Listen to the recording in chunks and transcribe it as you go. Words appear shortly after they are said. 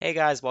Hey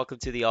guys, welcome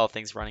to the All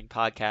Things Running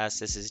podcast.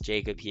 This is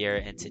Jacob here,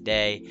 and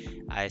today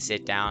I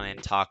sit down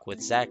and talk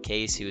with Zach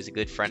Case, who is a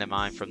good friend of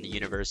mine from the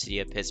University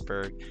of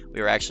Pittsburgh.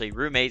 We were actually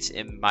roommates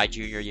in my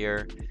junior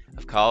year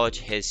of college,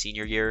 his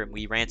senior year, and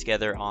we ran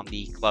together on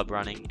the club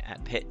running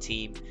at Pitt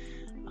team.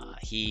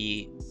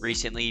 He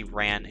recently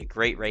ran a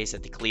great race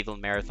at the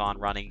Cleveland Marathon,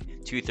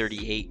 running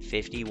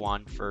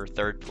 2:38:51 for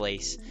third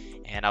place.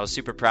 And I was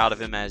super proud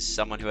of him as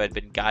someone who had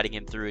been guiding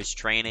him through his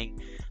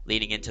training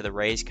leading into the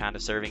race, kind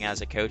of serving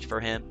as a coach for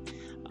him.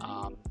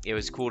 It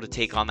was cool to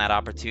take on that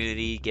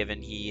opportunity,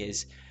 given he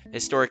has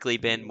historically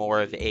been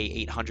more of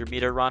a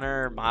 800-meter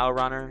runner, mile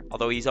runner,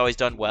 although he's always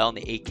done well in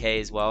the 8K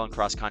as well in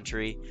cross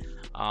country.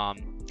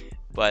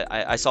 But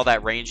I saw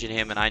that range in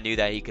him, and I knew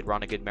that he could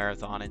run a good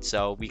marathon. And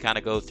so we kind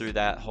of go through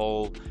that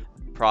whole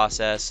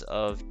process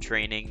of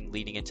training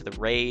leading into the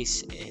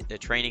race, the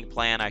training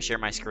plan. I share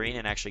my screen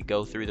and actually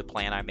go through the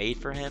plan I made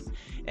for him,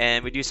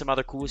 and we do some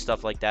other cool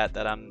stuff like that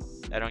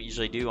I don't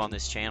usually do on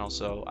this channel.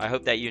 So I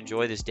hope that you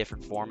enjoy this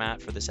different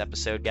format for this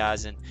episode,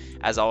 guys. And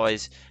as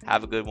always,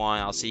 have a good one.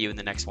 I'll see you in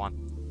the next one.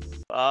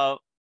 Uh,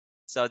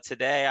 so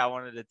today I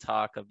wanted to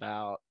talk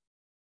about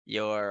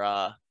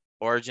your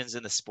origins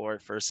in the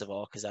sport, first of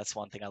all, because that's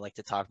one thing I like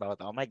to talk about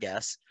with all my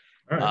guests.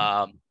 All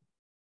right. Um,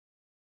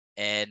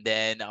 and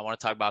then I want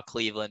to talk about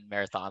Cleveland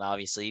Marathon,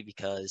 obviously,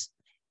 because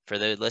for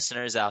the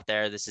listeners out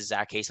there, this is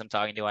Zach Case I'm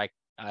talking to. I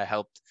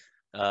helped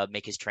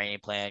make his training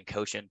plan,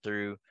 coach him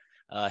through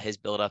his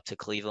build up to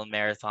Cleveland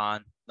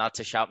Marathon. Not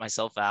to shout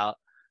myself out,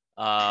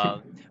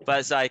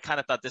 but so I kind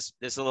of thought this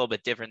is a little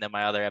bit different than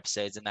my other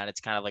episodes in that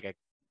it's kind of like a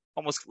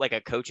almost like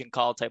a coaching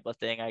call type of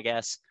thing, I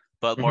guess,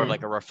 but more of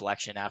like a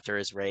reflection after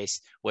his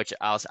race, which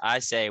I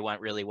say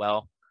went really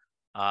well.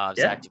 Yeah.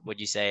 Zach, would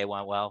you say it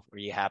went well? Were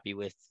you happy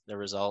with the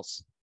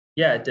results?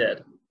 Yeah, it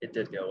did. It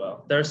did go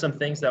well. There are some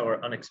things that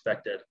were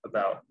unexpected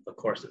about the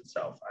course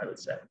itself, I would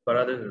say. But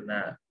other than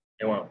that,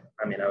 it won't.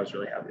 I mean, I was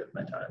really happy with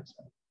my time.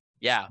 So.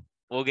 Yeah,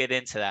 we'll get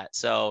into that.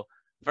 So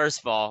first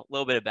of all, a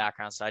little bit of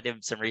background. So I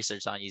did some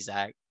research on you,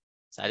 Zach.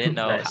 So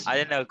Nice. I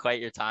didn't know quite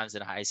your times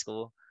in high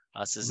school.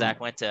 So Zach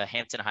Mhm. went to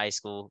Hampton High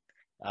School,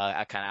 kind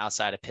of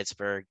outside of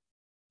Pittsburgh,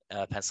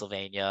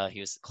 Pennsylvania.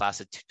 He was the class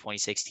of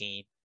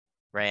 2016.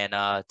 Ran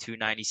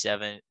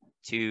 297,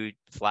 two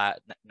flat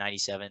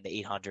 97, the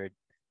 800,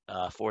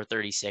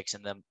 436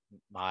 in the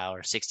mile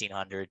or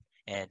 1600,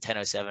 and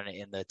 1007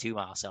 in the 2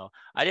 mile. So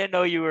I didn't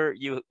know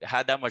you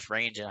had that much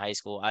range in high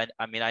school.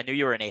 I mean I knew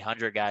you were an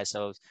 800 guy,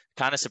 so I was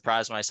kind of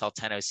surprised when I saw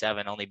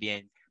 1007 only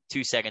being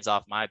 2 seconds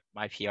off my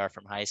PR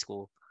from high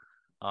school.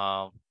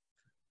 Um,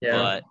 Yeah.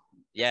 but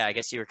yeah, I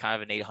guess you were kind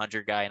of an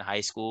 800 guy in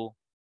high school.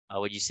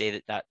 Would you say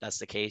that's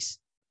the case?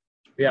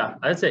 Yeah.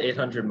 I'd say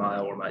 800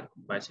 mile were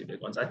my two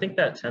big ones. I think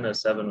that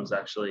 1007 was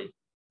actually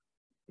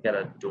got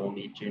a dual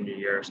meet junior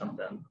year or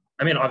something.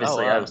 I mean, Oh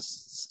obviously, I wow. was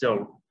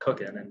still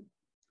cooking and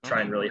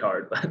trying Hmm. really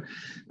hard,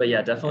 but yeah,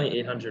 Yeah. definitely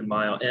 800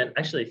 mile. And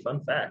actually,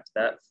 fun fact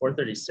that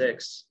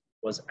 436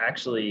 was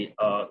actually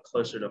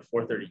closer to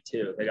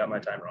 432. They got my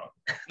time wrong.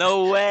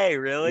 No way,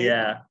 really?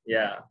 Yeah,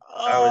 yeah.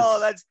 I Oh,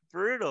 was that's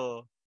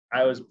brutal.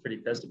 I was pretty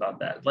pissed about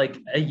that. Like,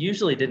 I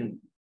usually didn't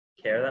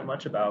care that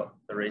much about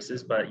the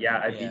races, but yeah,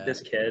 I beat Yeah.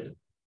 this kid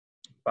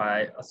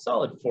by a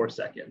solid 4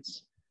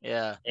 seconds.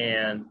 Yeah.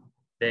 And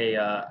they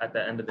at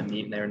the end of the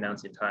meet and they were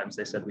announcing times,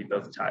 they said we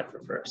both tied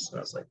for first. And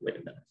I was like, wait a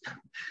minute,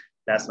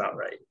 that's not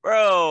right.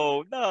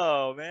 Bro,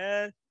 no,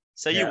 man.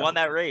 So you Yeah, won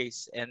that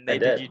race and I they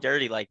did you did.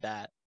 dirty like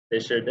that. They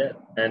sure did,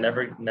 and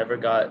never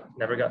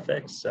got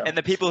fixed. So And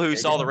the people who there you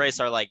saw the go. race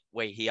are like,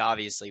 wait, he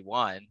obviously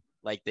won.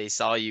 Like they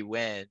saw you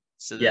win.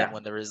 So then Yeah,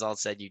 when the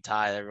results said you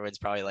tied, everyone's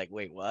probably like,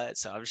 wait, what?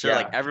 So I'm sure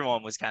like yeah,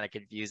 everyone was kind of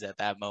confused at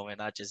that moment,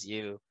 not just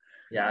you.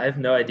 yeah. I have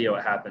no idea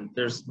what happened.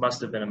 There's must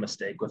have been a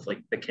mistake with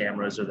like the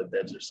cameras or the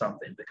bibs or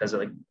something because it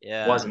like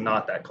Yeah. was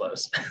not that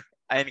close.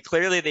 And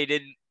clearly they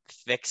didn't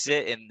fix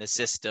it in the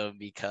system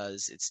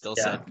because it still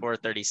Yeah, said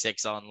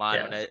 436 online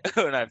yeah, when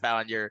I when I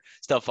found your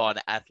stuff on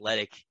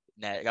Athletic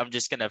Net. I'm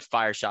just gonna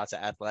fire shots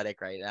at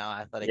Athletic right now.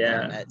 yeah.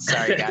 Athletic.net.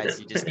 Sorry guys,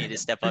 you just need to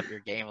step up your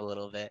game a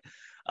little bit.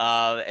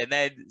 And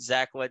then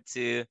Zach went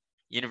to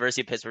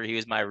University of Pittsburgh. He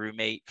was my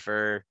roommate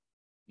for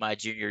my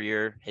junior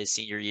year, his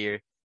senior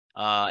year,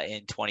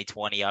 in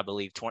 2020, I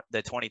believe,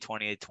 the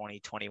 2020 to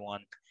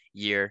 2021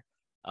 year.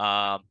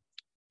 Um,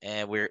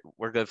 and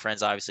we're good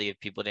friends. Obviously, if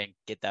people didn't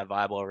get that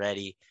vibe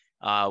already,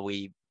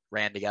 we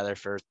ran together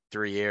for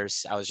 3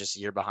 years. I was just a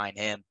year behind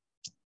him,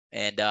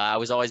 and I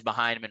was always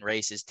behind him in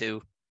races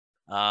too.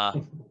 Uh,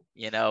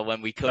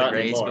 when we could Not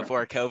race anymore.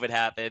 before COVID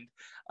happened.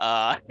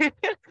 Uh,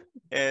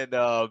 and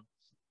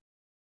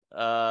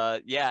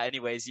yeah.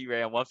 Anyways, you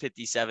ran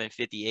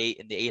 157:58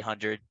 in the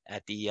 800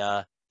 at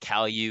the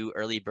Cal U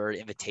Early Bird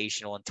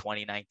Invitational in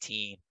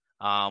 2019,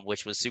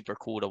 which was super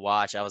cool to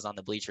watch. I was on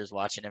the bleachers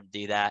watching him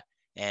do that.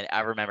 And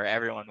I remember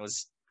everyone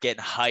was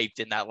getting hyped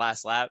in that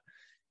last lap.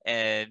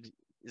 And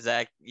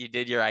Zach, you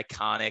did your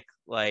iconic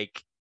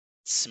like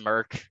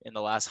smirk in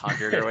the last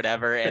 100 or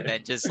whatever, and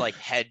then just like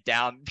head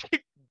down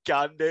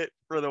gunned it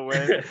for the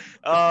win.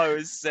 Oh, it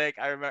was sick.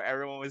 I remember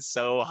everyone was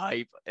so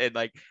hype, and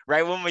like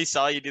right when we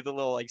saw you do the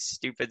little like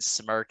stupid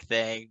smirk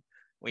thing,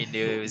 we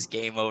knew it was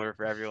game over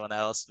for everyone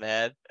else,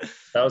 man.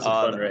 That was a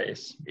Uh, fun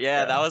race.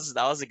 yeah, Yeah.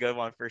 that was a good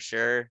one for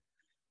sure.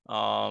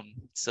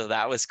 So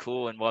that was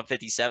cool. And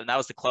 157, that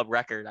was the club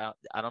record.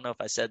 I don't know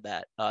if I said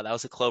that. That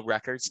was a club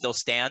record, still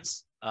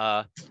stands.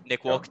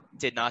 Nick Wolk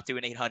did not do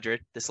an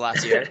 800 this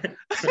last year.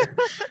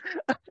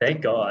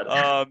 Thank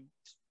God.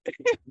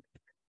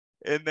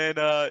 And then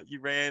you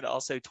ran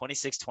also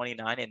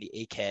 26:29 in the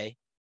 8K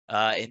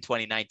in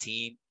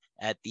 2019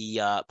 at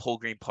the Pole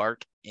Green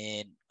Park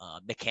in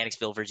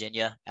Mechanicsville,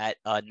 Virginia at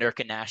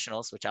NERCA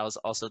Nationals, which I was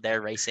also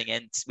there racing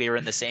in. We were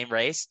in the same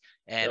race,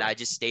 and I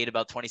just stayed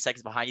about 20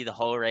 seconds behind you the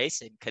whole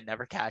race and could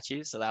never catch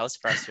you. So that was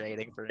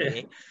frustrating for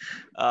me.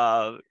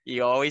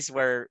 You always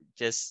were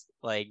just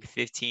like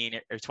 15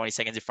 or 20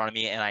 seconds in front of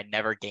me, and I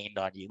never gained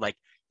on you. Like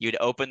you'd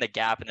open the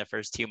gap in the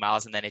first 2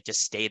 miles, and then it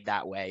just stayed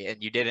that way,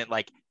 and you didn't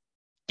like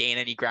gain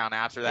any ground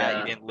after that.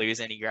 You didn't lose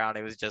any ground.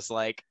 It was just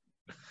like,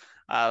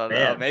 I don't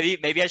know.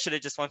 Maybe I should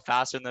have just went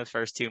faster in the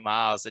first 2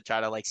 miles to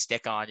try to like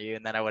stick on you,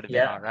 and then I would have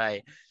been all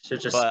right.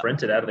 Should just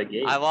sprinted out of the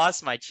gate. I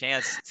lost my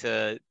chance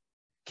to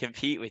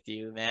compete with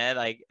you, man.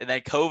 Like, and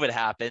then COVID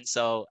happened.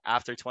 So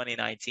after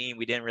 2019,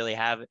 we didn't really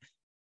have,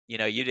 you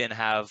didn't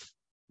have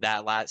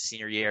that last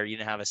senior year. You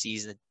didn't have a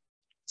season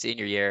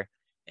senior year,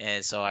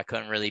 and so I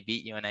couldn't really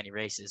beat you in any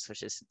races,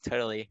 which is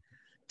totally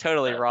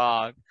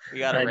wrong. We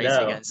got to race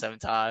again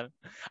sometime.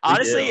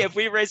 Honestly, if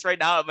we race right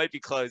now, it might be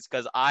close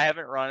because I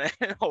haven't run it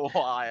in a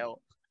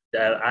while.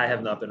 I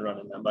have not been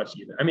running that much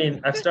either. I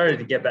mean, I've started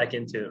to get back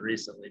into it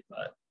recently,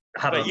 but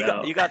I don't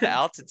know. You got the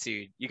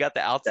altitude. You got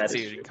the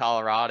altitude in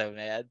Colorado,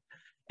 man.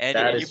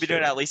 And you've been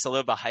doing at least a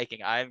little bit of hiking.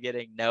 I'm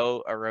getting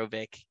no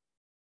aerobic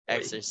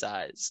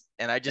exercise.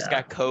 And I just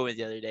got COVID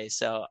the other day,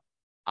 so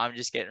I'm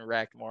just getting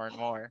wrecked more and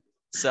more.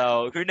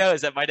 So who knows?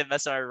 That might have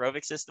messed our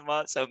aerobic system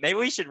up. So maybe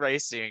we should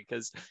race soon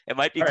because it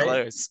might be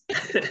close.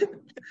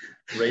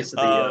 Race of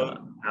the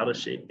out of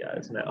shape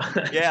guys now.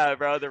 Yeah,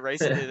 bro, the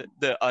race of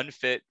the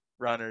unfit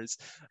runners.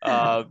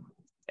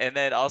 And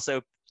then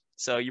also,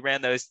 so you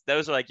ran those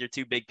were like your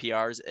two big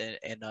PRs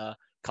in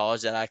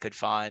college that I could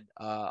find.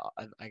 I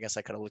guess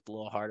I could have looked a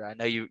little harder. I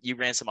know you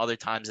ran some other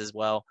times as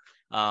well.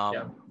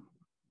 Yeah,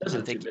 those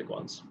are the two big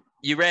ones.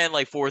 You ran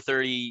like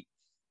 4:34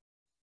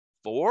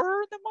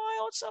 the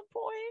mile at some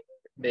point.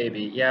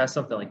 Maybe, yeah,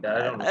 something like that.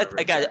 I don't remember.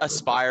 I got a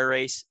Spire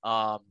race.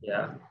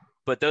 Yeah.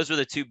 But those were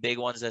the two big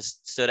ones that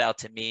stood out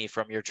to me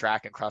from your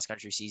track and cross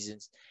country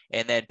seasons.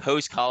 And then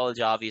post college,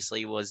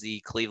 obviously, was the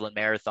Cleveland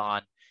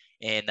Marathon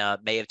in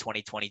May of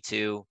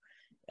 2022.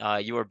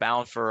 You were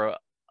bound for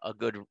a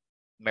good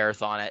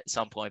marathon at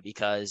some point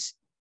because,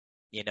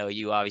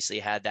 you obviously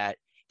had that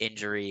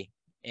injury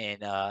in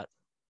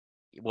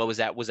what was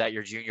that? Was that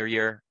your junior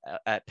year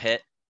at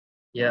Pitt?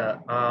 Yeah,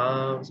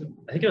 I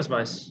think it was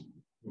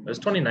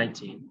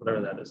 2019, whatever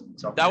that is.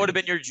 That would have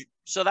been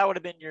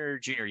your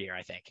junior year,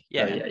 I think.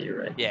 Yeah. Yeah, you're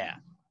right. Yeah.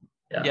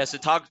 So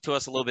talk to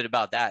us a little bit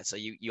about that. So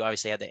you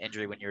obviously had the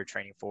injury when you were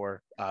training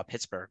for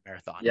Pittsburgh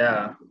Marathon.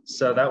 Yeah.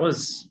 So that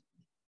was,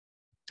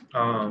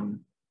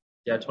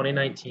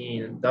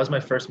 2019. That was my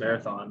first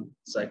marathon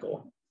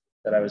cycle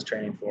that I was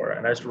training for,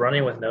 and I was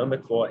running with Noah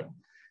McFoy.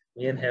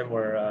 Me and him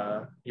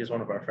were, he was one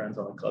of our friends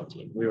on the club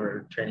team. We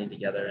were training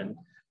together, and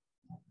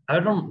I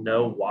don't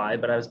know why,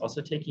 but I was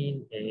also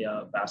taking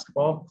a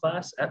basketball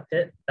class at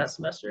Pitt that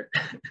semester.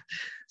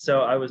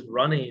 So I was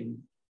running,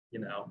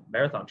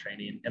 marathon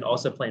training and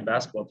also playing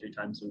basketball 3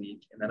 times a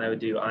week. And then I would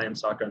do IM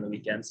soccer on the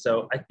weekends.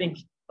 So I think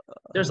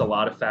there's a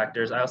lot of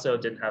factors. I also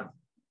didn't have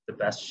the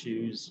best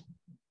shoes,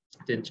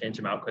 didn't change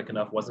them out quick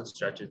enough, wasn't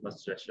stretched as much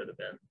as I should have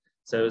been.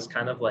 So it was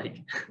kind of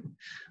like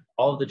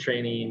all of the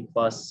training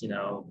plus,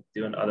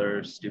 doing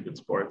other stupid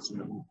sports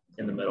in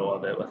the middle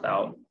of it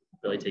without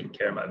really taking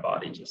care of my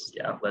body,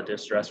 led to a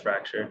stress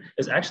fracture. It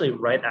was actually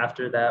right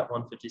after that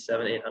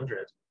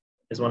 157-800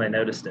 is when I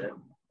noticed it.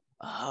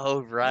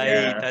 Oh, right.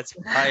 Yeah. That's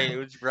right. It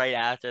was right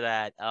after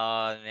that.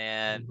 Oh,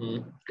 man.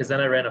 Because then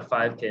I ran a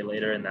 5K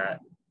later in that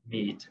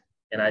meet.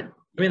 And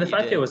the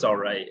 5K was all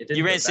right. It didn't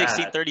you ran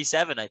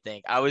 16:37, I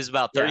think. I was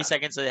about 30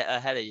 seconds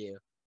ahead of you.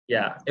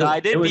 Yeah.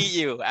 I did beat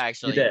you,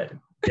 actually. You did.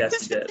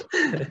 Yes, you did.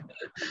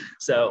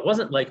 So it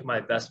wasn't like my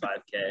best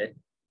 5K,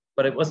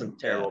 but it wasn't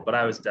terrible. Yeah. But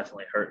I was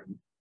definitely hurting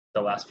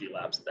the last few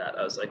laps of that.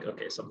 I was like,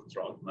 okay, something's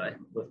wrong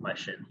with my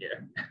shin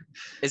here.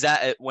 Is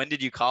that, when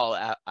did you call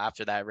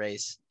after that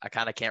race? I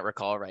kind of can't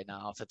recall right now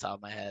off the top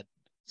of my head.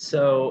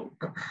 So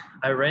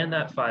I ran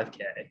that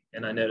 5K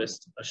and I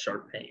noticed a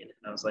sharp pain.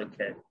 And I was like,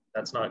 okay,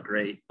 that's not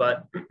great.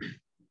 But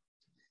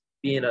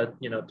being a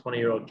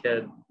 20-year-old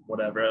kid,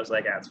 whatever, I was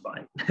like, it's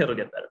fine. It'll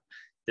get better.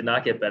 Did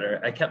not get better.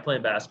 I kept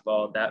playing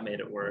basketball. That made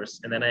it worse.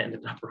 And then I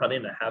ended up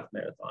running a half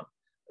marathon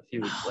a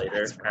few weeks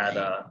later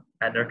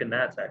at NERCA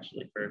Nats,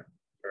 actually, for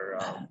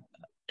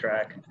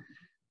track,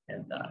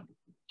 and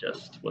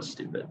just was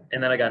stupid.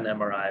 And then I got an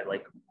MRI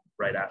like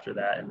right after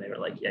that, and they were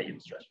like, yeah, you have a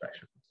stress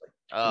fracture.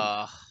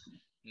 Oh,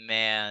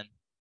 man.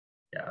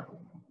 Yeah.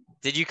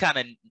 Did you kind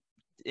of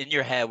in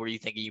your head, were you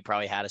thinking you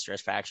probably had a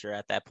stress fracture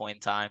at that point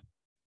in time?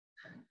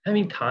 I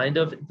mean, kind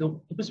of.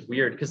 It was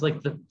weird because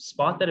like the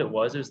spot that it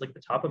was like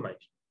the top of my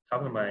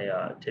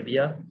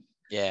tibia.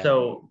 Yeah.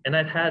 So, and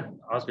I'd had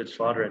Osgood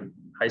Schlatter in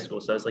high school,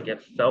 so I was like,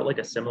 it felt like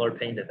a similar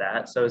pain to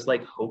that. So I was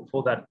like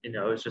hopeful that it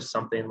was just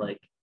something like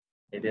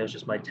maybe it was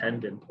just my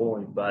tendon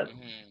pulling. But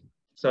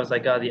so I was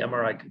like, the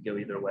MRI could go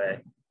either way,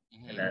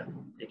 and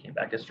then it came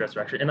back as stress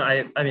fracture. And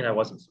I mean, I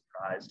wasn't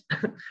surprised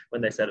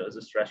when they said it was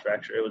a stress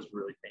fracture. It was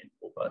really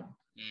painful, but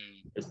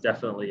it's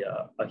definitely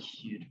a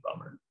huge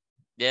bummer.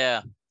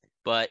 Yeah.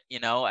 But,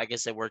 I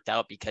guess it worked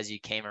out because you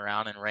came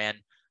around and ran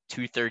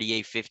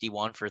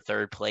 2:38:51 for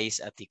third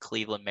place at the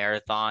Cleveland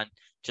Marathon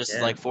just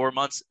like 4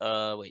 months,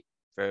 3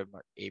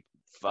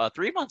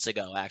 months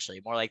ago,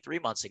 actually, more like 3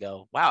 months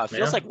ago. Wow, it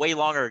feels like way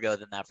longer ago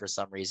than that for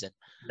some reason.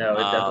 No,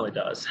 it definitely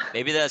does.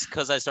 Maybe that's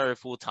because I started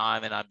full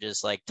time and I'm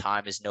just like,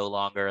 time is no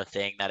longer a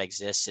thing that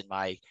exists in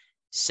my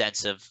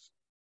sense of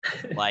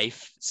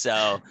life.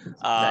 So,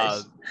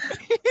 Nice.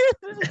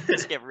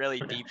 let's get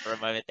really deep for a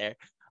moment there.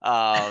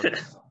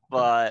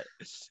 But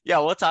yeah,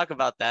 we'll talk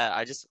about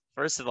that.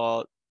 First of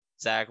all,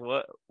 Zach,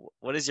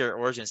 what is your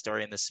origin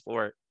story in the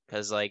sport?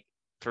 Because like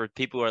for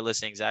people who are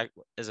listening, Zach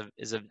is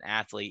an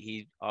athlete.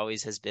 He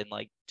always has been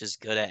like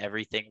just good at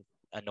everything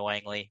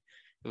annoyingly.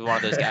 He's one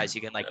of those guys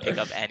who can like pick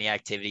up any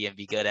activity and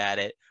be good at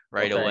it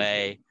right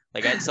away.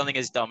 Like something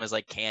as dumb as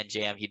like can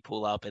jam, he'd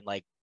pull up and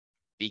like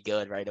be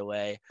good right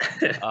away.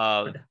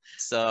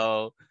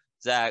 So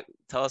Zach,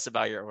 tell us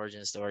about your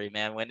origin story,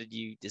 man. When did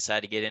you decide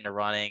to get into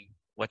running?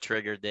 What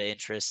triggered the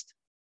interest?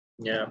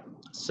 Yeah.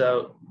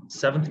 So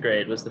 7th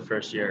grade was the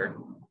first year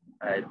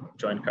I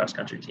joined cross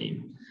country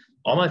team.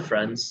 All my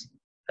friends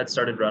had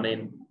started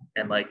running,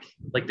 and like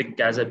the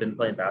guys I'd been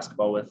playing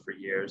basketball with for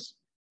years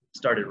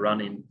started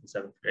running in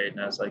 7th grade.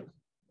 And I was like,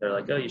 they're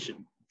like, oh, you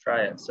should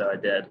try it. So I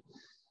did.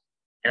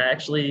 And I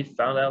actually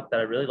found out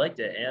that I really liked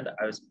it. And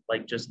I was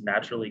like just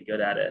naturally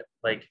good at it.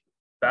 Like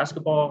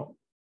basketball,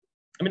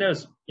 I mean, I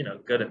was,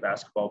 good at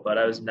basketball, but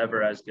I was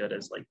never as good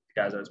as like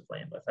the guys I was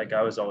playing with. Like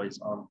I was always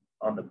on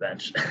the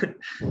bench,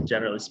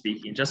 generally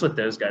speaking, just with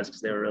those guys because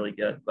they were really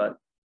good. But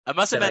I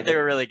must have meant they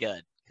were really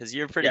good because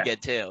you're pretty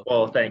good too.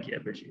 Well, thank you. I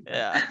appreciate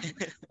that.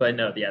 Yeah. But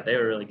no, yeah, they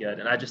were really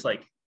good. And I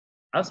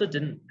also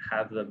didn't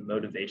have the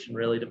motivation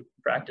really to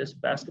practice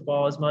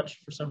basketball as much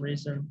for some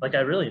reason. Like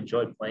I really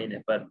enjoyed playing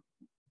it, but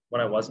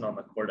when I wasn't on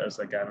the court, I was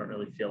like, I don't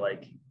really feel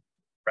like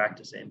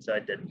practicing. So I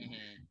didn't.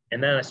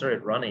 And then I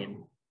started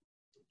running,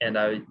 and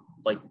I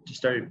like just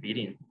started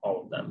beating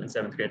all of them in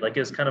 7th grade. Like it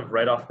was kind of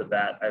right off the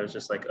bat. I was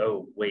just like,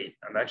 oh wait,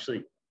 I'm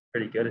actually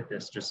pretty good at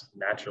this just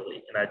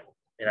naturally. And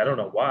I don't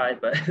know why,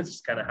 but it's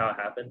just kind of how it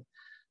happened.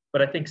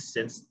 But I think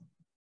since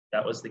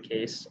that was the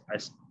case, I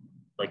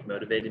like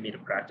motivated me to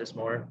practice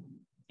more,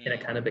 and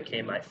it kind of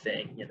became my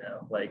thing,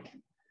 like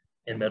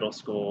in middle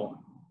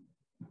school,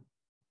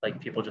 like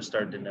people just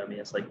started to know me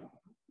as like,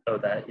 oh,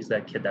 he's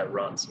that kid that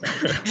runs.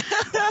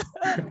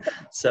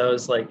 So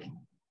it's like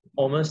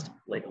almost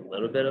like a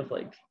little bit of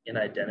like an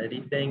identity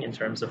thing in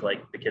terms of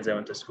like the kids I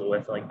went to school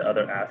with, like the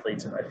other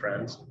athletes and my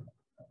friends.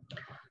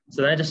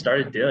 So then I just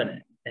started doing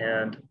it.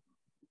 And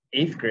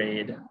 8th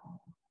grade,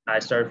 I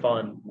started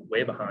falling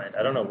way behind.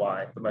 I don't know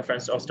why, but my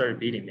friends all started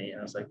beating me.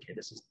 And I was like, okay,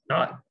 this is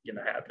not going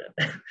to happen.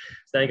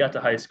 So then I got to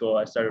high school.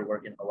 I started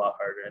working a lot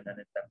harder. And then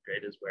in 10th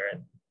grade is where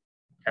it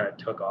kind of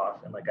took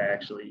off. And like I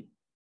actually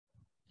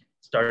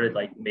started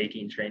like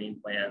making training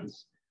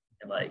plans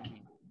and like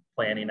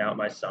planning out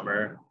my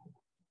summer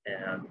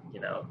and,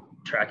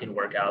 tracking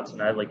workouts.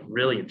 And I like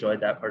really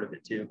enjoyed that part of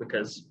it too,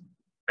 because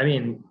I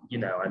mean,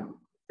 I'm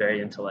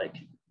very into like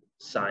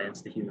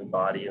science, the human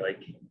body,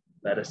 like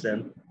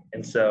medicine.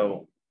 And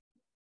so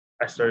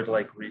I started to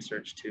like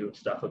research too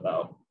stuff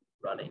about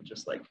running,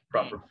 just like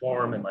proper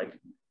form and like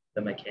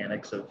the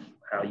mechanics of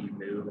how you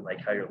move and like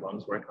how your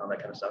lungs work and all that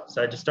kind of stuff.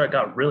 So I just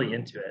got really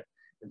into it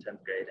in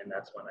 10th grade. And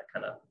that's when I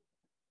kind of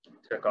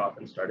took off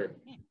and started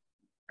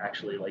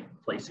actually like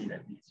placing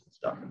at meets and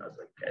stuff. And I was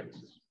like, okay,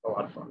 this is a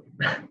lot of fun.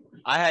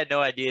 I had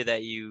no idea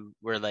that you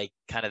were like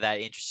kind of that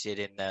interested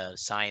in the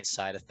science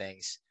side of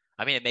things.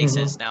 I mean, it makes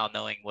sense now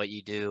knowing what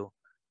you do.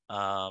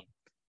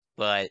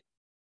 But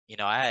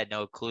I had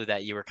no clue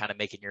that you were kind of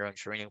making your own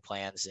training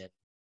plans in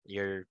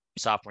your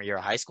sophomore year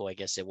of high school, I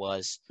guess it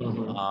was.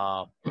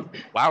 Why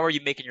were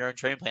you making your own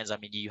training plans? I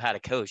mean, you had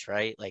a coach,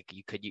 right? Like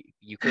you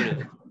could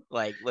have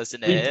like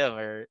listened to him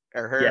or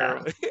her.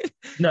 Yeah.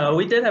 No,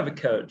 we did have a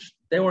coach.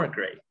 They weren't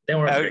great. They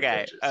weren't great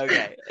coaches.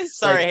 Okay.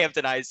 Sorry,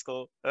 Hampton High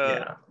School.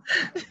 Yeah.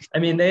 I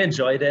mean, they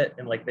enjoyed it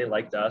and like they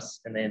liked us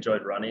and they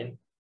enjoyed running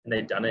and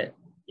they'd done it,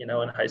 in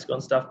high school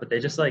and stuff, but they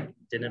just like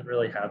didn't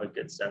really have a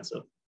good sense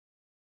of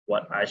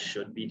what I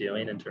should be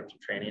doing in terms of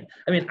training.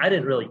 I mean, I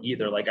didn't really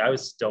either. Like I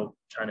was still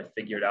trying to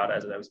figure it out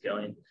as I was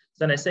going.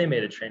 So then I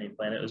made a training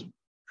plan. It was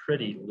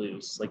pretty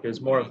loose. Like it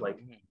was more of like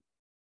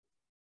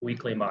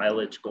weekly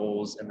mileage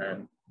goals. And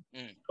then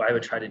I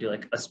would try to do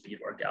like a speed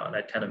workout and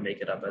I'd kind of make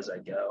it up as I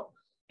go.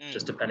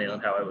 just depending on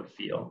how I would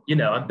feel. You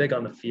know, I'm big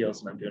on the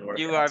feels when I'm doing workouts.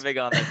 You are big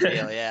on the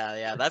feel,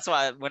 yeah. That's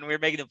why when we were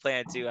making the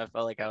plan too, I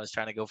felt like I was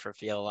trying to go for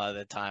feel a lot of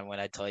the time when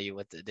I tell you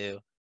what to do.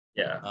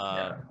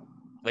 Yeah.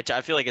 Which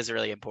I feel like is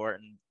really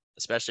important,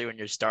 especially when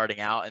you're starting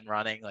out and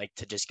running, like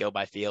to just go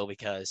by feel,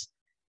 because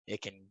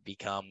it can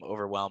become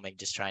overwhelming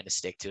just trying to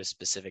stick to a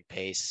specific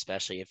pace,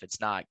 especially if it's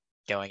not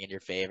going in your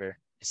favor.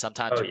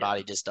 Sometimes Oh your yeah.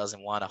 body just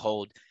doesn't want to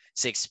hold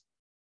 6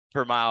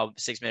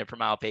 minute per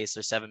mile pace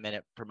or 7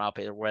 minute per mile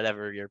pace or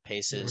whatever your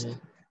pace is.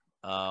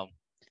 Mm-hmm.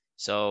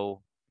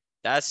 So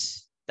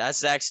that's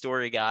Zach's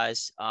story,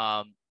 guys.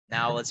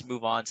 Now let's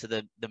move on to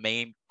the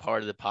main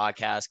part of the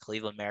podcast,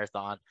 Cleveland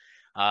Marathon.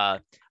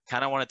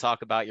 Kind of want to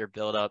talk about your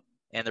buildup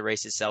and the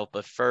race itself,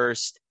 but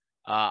first,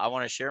 I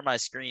want to share my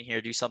screen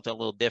here, do something a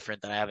little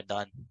different that I haven't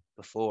done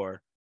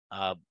before.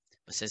 But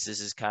since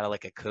this is kind of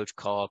like a coach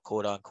call,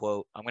 quote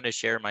unquote, I'm going to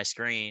share my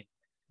screen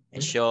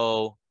and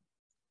show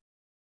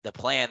the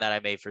plan that I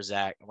made for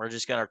Zach. And we're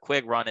just going to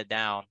quick run it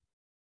down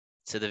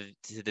to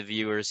the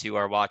viewers who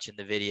are watching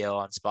the video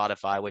on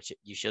Spotify, which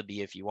you should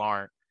be if you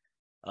aren't,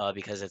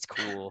 because it's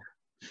cool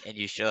and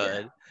you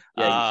should.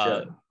 Yeah,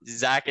 you should.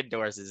 Zach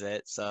endorses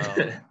it, so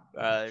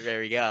there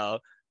we go.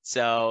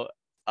 So,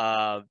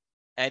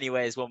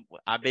 anyways, well,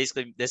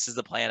 this is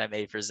the plan I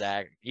made for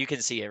Zach. You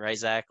can see it, right,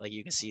 Zach? Like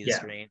you can see the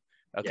screen.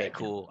 Okay,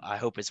 cool. I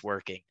hope it's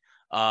working.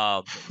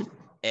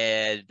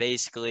 And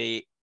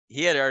basically,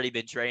 Zach had already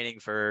been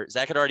training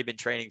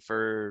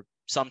for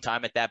some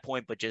time at that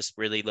point, but just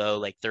really low,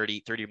 like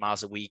 30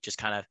 miles a week, just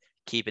kind of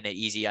keeping it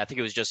easy. I think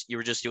it was just, you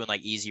were just doing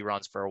like easy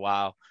runs for a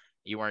while.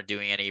 You weren't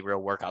doing any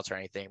real workouts or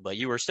anything, but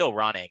you were still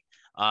running.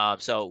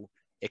 So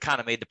it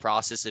kind of made the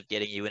process of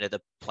getting you into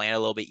the plan a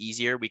little bit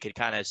easier. We could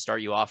kind of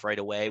start you off right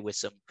away with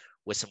some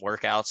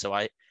workouts. So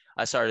I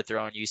started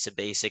throwing you some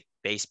basic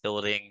base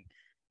building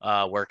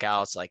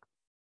workouts. Like,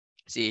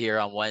 see here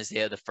on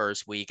Wednesday of the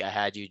first week, I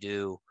had you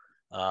do,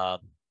 a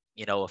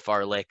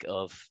fartlek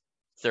of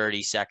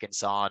 30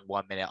 seconds on,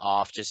 1 minute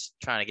off, just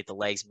trying to get the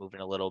legs moving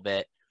a little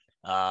bit.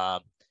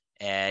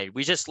 And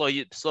we just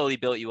slowly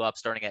built you up,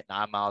 starting at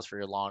 9 miles for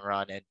your long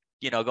run. And,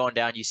 going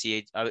down, you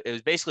see it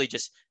was basically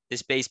just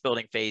this base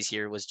building phase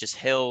here was just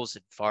hills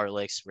and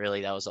fartleks.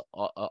 Really, that was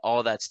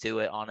all that's to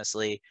it,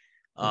 honestly.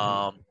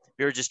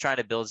 We were just trying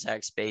to build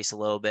Zach's base a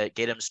little bit,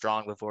 get him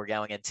strong before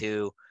going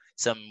into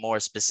some more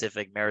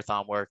specific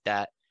marathon work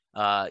that,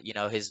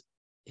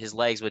 his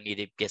legs would need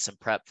to get some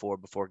prep for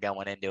before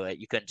going into it.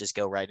 You couldn't just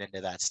go right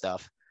into that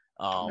stuff.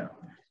 No.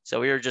 So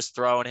we were just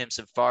throwing him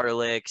some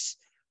fartleks.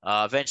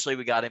 Eventually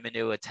we got him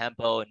into a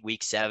tempo in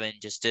week 7,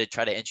 just to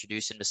try to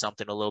introduce him to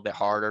something a little bit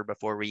harder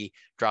before we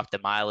dropped the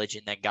mileage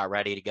and then got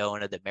ready to go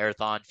into the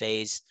marathon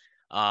phase.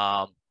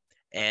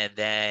 And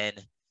then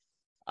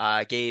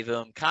I gave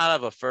him kind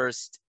of a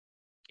first,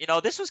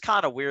 this was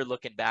kind of weird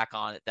looking back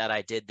on it that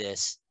I did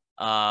this.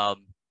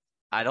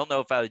 I don't know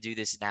if I would do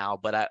this now,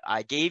 but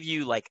I gave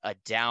you like a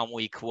down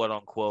week, quote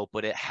unquote,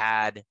 but it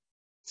had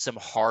some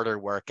harder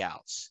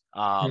workouts,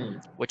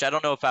 which I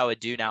don't know if I would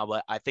do now,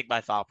 but I think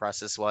my thought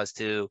process was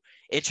to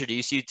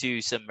introduce you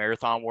to some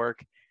marathon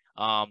work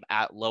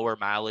at lower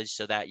mileage,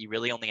 so that you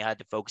really only had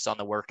to focus on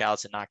the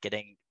workouts and not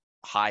getting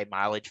high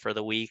mileage for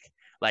the week.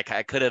 Like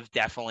I could have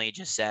definitely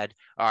just said,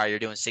 all right, you're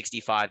doing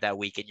 65 that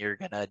week and you're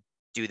going to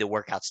do the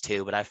workouts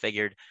too. But I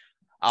figured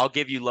I'll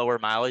give you lower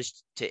mileage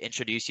to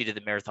introduce you to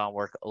the marathon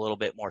work a little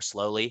bit more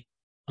slowly.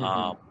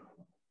 And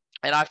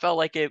I felt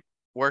like it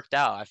worked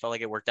out. I felt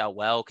like it worked out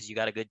well because you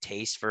got a good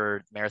taste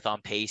for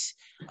marathon pace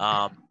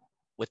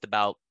with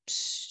about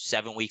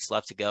 7 weeks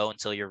left to go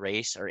until your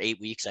race, or 8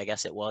 weeks, I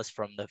guess it was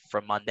from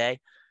Monday.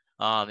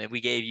 And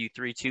we gave you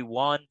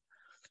 3-2-1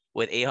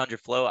 with 800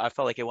 flow. I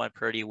felt like it went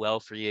pretty well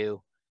for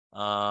you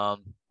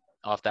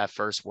off that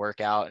first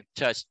workout,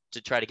 just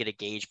to try to get a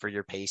gauge for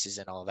your paces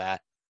and all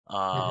that.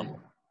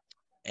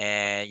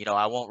 And,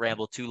 I won't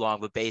ramble too long,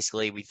 but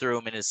basically we threw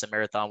him into some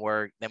marathon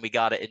work. Then we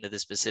got it into the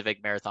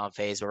specific marathon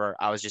phase where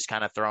I was just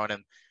kind of throwing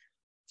him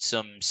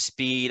some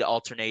speed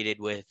alternated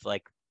with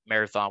like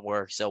marathon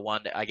work. So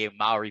I gave him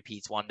mile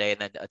repeats one day and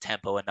then a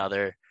tempo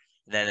another.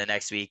 And then the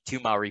next week, 2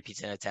 mile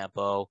repeats and a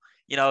tempo.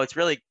 It's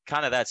really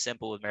kind of that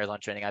simple with marathon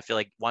training. I feel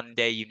like one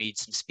day you need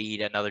some speed,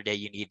 another day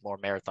you need more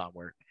marathon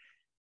work.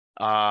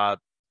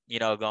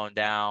 Going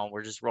down,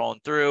 we're just rolling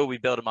through. We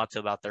build them up to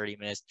about 30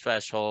 minutes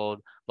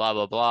threshold, blah,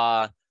 blah,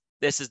 blah.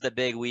 This is the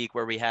big week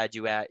where we had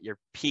you at your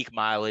peak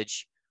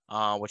mileage,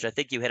 which I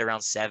think you hit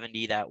around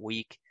 70 that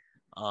week.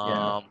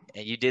 And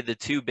you did the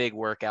 2 big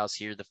workouts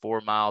here, the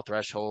 4 mile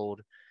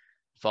threshold,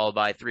 followed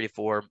by 3 to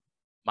 4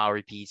 mile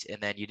repeats.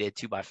 And then you did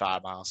 2 by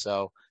 5 miles.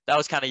 So that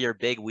was kind of your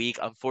big week.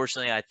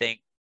 Unfortunately, I think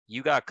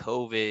you got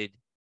COVID.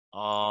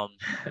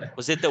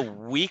 Was it the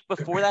week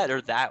before that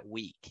or that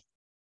week?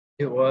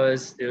 It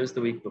was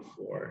the week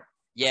before.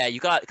 Yeah, you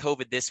got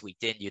COVID this week,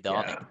 didn't you?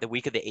 On the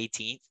week of the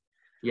 18th.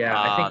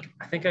 Yeah,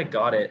 I think I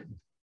got it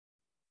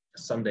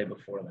Sunday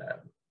before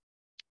that.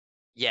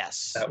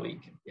 Yes. That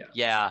week. Yeah.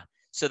 Yeah.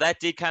 So that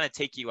did kind of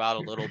take you out a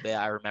little bit.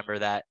 I remember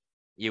that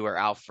you were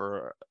out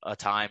for a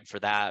time for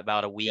that,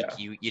 about a week.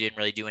 Yeah. You didn't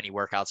really do any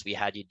workouts. We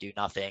had you do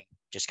nothing.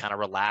 just kind of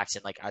relax.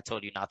 And like I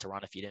told you not to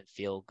run if you didn't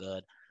feel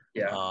good.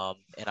 Yeah.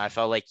 And I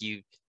felt like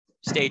you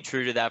stayed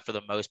true to that for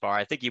the most part.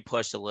 I think you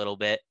pushed a little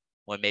bit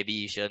when maybe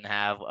you shouldn't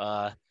have.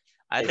 I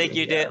think Maybe,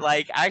 you yeah. did.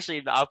 Like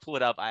actually, I'll pull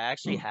it up. I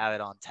actually have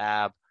it on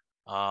tab.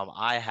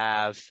 I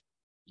have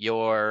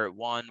your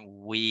 1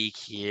 week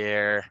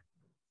here.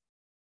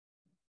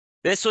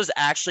 This was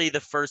actually the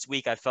first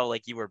week I felt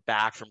like you were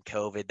back from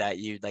COVID, that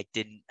you like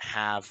didn't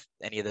have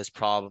any of those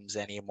problems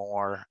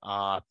anymore.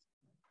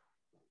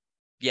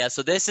 Yeah,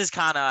 so this is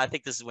kind of, I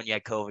think this is when you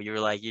had COVID. You were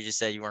like, you just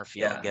said you weren't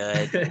feeling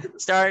Yeah. good,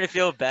 starting to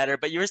feel better,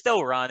 but you were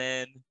still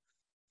running.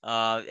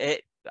 I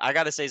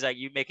gotta say, Zach,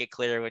 you make it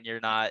clear when you're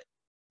not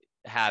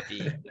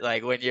happy,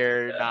 like when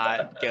you're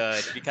not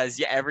good, because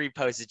yeah, every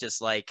post is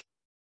just like,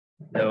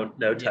 No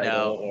you title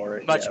know, or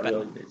yeah, much better.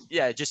 really basic.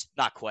 Yeah, just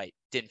not quite.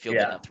 Didn't feel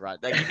good Yeah. enough to run.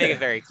 Like you make it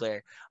very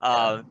clear.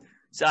 Yeah.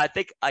 So I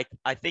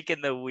think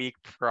in the week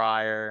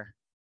prior,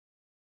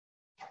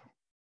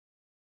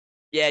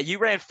 yeah, you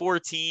ran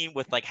 14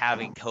 with like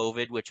having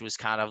COVID, which was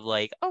kind of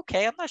like,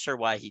 okay, I'm not sure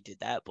why he did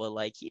that, but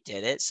like he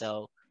did it,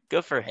 so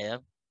good for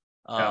him.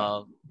 Yeah.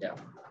 Um, Yeah.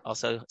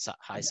 also,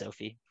 hi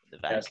Sophie in the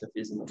back. Yes, if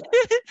he's in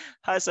the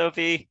Hi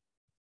Sophie.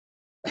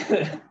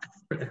 back.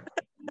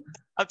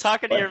 I'm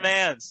talking to your But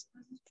mans.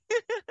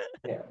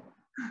 yeah.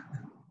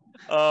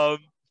 Um,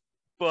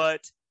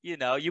 but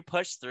you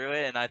pushed through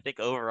it, and I think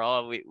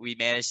overall we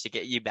managed to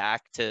get you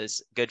back to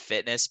good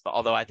fitness. But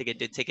although I think it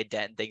did take a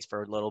dent in things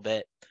for a little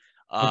bit.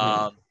 Mhm.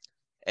 Um,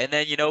 and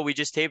then we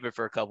just tapered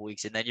for a couple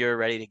weeks, and then you were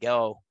ready to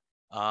go.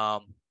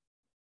 Um,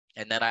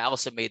 and then I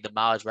also made the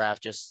mileage graph,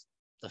 just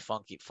the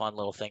fun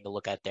little thing to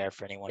look at there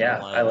for anyone who Yeah,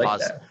 wanted I to like pause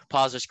that.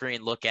 pause the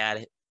screen, look at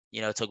it.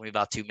 It took me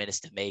about 2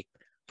 minutes to make,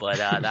 but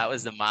that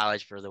was the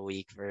mileage for the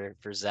week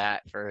for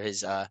Zach for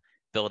his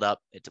build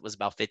up. It was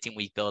about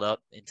 15-week build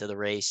up into the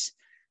race.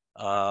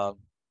 Um,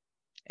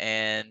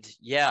 and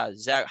yeah,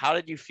 Zach, how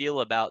did you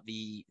feel about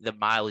the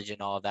mileage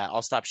and all of that?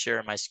 I'll stop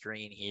sharing my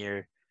screen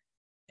here.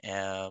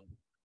 Um,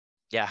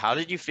 yeah, how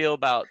did you feel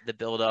about the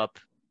build up?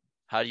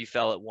 How do you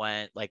feel it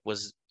went? Like,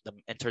 was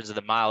in terms of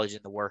the mileage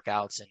and the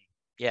workouts, and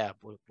yeah,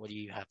 what do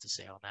you have to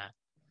say on that?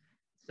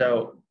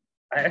 So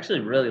I actually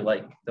really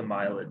like the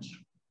mileage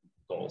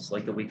goals,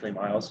 like the weekly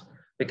miles,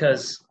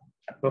 because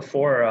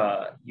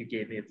before you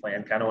gave me a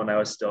plan, kind of when I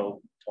was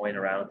still toying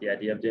around with the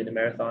idea of doing a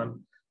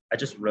marathon, I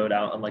just wrote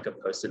out on like a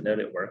post-it note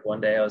at work one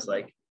day. I was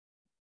like,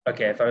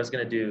 okay, if I was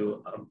going to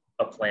do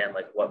a plan,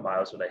 like what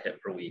miles would I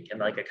hit per week? And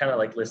like I kind of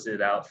like listed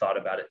it out, thought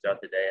about it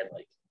throughout the day, and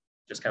like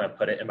just kind of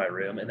put it in my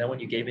room. And then when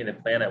you gave me the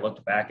plan, I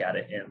looked back at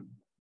it, and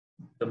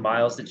the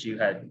miles that you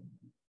had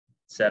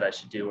said I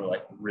should do were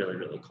like really,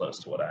 really close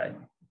to what I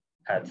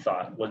had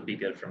thought would be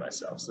good for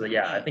myself. So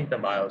yeah, I Mm, think the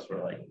mm. miles were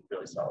like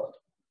really solid.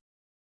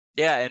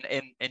 Yeah,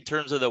 and in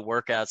terms of the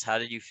workouts, how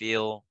did you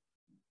feel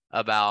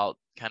about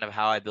kind of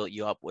how I built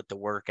you up with the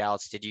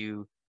workouts? Did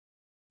you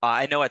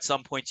I know at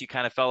some points you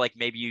kind of felt like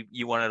maybe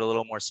you wanted a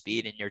little more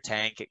speed in your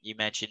tank. You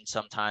mentioned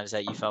sometimes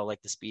that you felt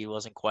like the speed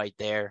wasn't quite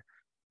there.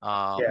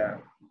 Um, Yeah.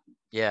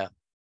 yeah.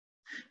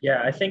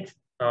 Yeah. I think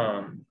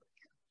the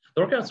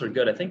workouts were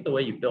good. I think the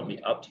way you built me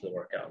up to the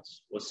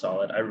workouts was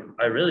solid.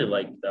 I really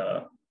liked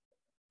the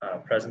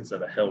presence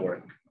of the hill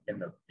work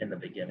in the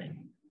beginning.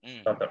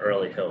 Mm, I thought the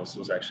early hills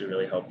was actually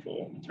really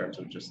helpful in terms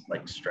of just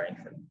like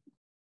strength and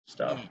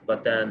stuff. mm,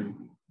 But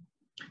then,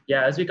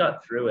 yeah, as we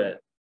got through it,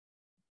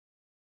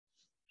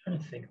 I'm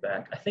trying to think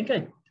back. I think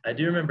I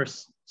do remember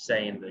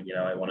saying that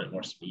I wanted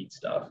more speed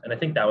stuff, and I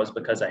think that was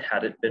because I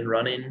hadn't been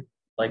running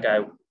like I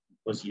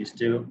was used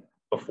to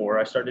before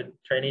I started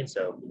training.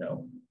 So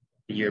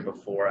the year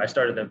before I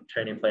started the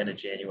training plan in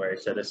January,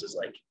 so this is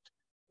like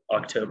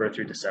October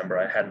through December,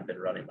 I hadn't been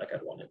running like I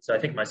wanted. So I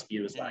think my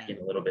speed was mm. lacking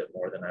a little bit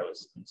more than I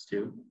was used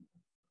to.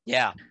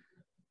 Yeah.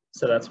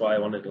 So that's why I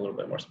wanted a little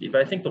bit more speed.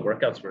 But I think the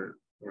workouts were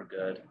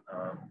good.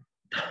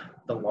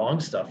 The long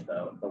stuff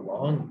though, the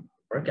long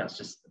workouts,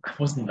 just I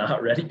was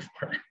not ready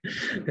for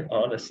it.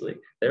 Honestly,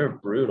 they were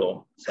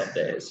brutal some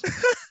days.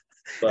 Is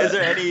But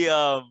there any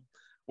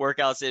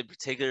workouts in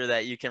particular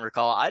that you can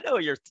recall? I know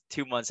you're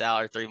 2 months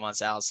out or 3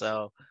 months out,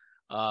 so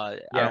I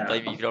don't yeah,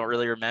 blame you if you don't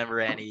really remember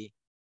any.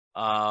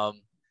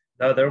 Um,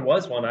 no, there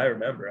was one I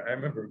remember. I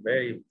remember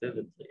very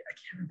vividly. I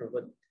can't remember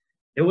what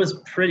it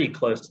was pretty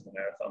close to the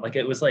marathon. Like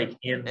it was like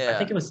I yeah.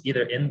 think it was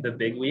either in the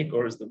big week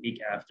or it was the week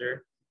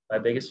after my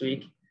biggest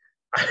week.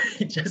 I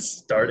just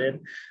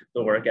started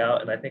the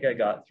workout and I think I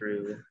got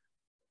through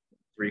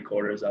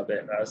 3/4 of it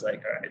and I was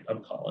like, all right,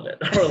 I'm calling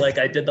it. Or like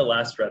I did the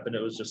last rep and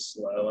it was just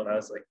slow and I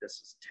was like, this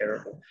is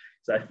terrible.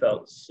 Because I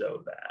felt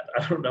so bad.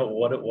 I don't know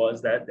what it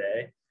was that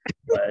day,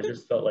 but I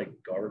just felt like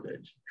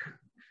garbage.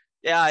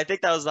 Yeah, I think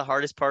that was the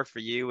hardest part for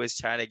you, was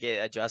trying to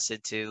get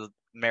adjusted to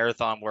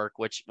marathon work,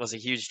 which was a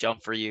huge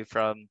jump for you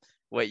from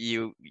what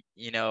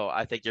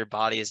I think your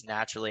body is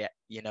naturally,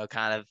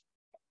 kind of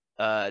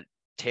uh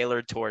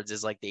tailored towards,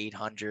 is like the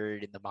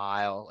 800 and the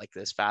mile, like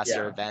those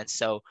faster Yeah. events.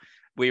 So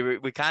we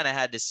kind of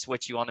had to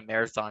switch you on to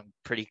marathon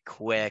pretty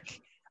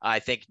quick. I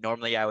think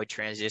normally I would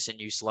transition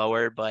you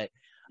slower, but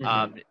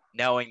Mm-hmm.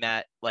 knowing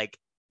that like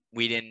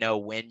we didn't know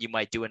when you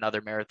might do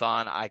another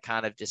marathon, I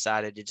kind of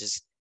decided to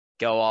just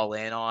go all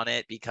in on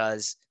it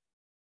because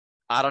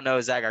I don't know,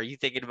 Zach, are you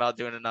thinking about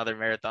doing another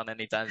marathon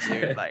anytime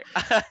soon? Like,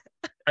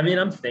 I mean,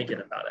 I'm thinking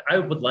about it. I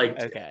would like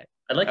to. okay.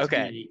 I'd like to do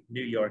Okay.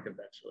 New York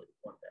eventually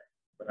one day,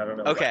 but I don't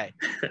know Okay.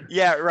 when.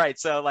 Yeah, right.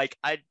 So like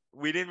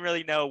we didn't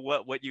really know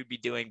what you'd be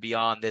doing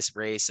beyond this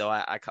race, so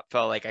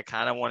felt like I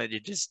kind of wanted to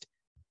just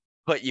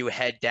put you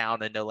head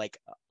down into like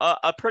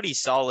a pretty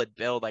solid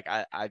build. Like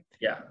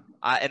Yeah.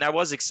 and I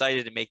was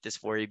excited to make this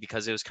for you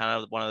because it was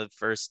kind of one of the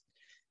first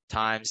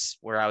times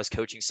where I was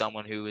coaching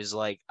someone who was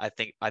like I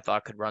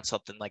thought could run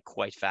something like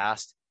quite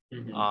fast.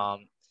 Hmm. Um,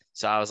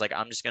 so I was like,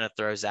 I'm just gonna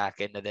throw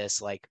Zach into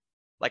this like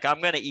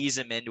I'm gonna ease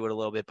him into it a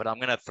little bit, but I'm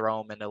gonna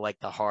throw him into like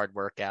the hard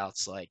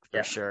workouts, like for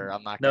Yeah. sure.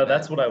 I'm not No, gonna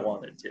that's what I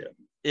wanted to.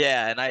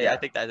 yeah, and I Yeah.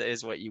 think that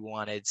is what you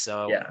wanted.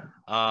 So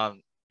Yeah.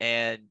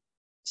 and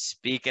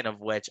speaking of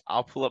which,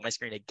 I'll pull up my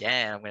screen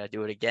again. I'm gonna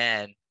do it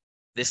again.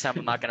 This time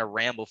I'm not gonna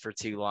ramble for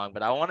too long,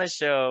 but I want to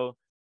show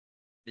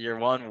your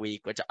 1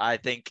 week, which I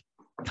think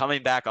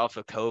coming back off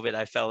of COVID,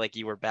 I felt like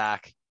you were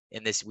back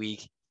in this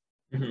week.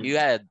 You Hmm.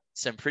 had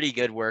some pretty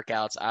good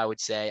workouts, I would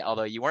say,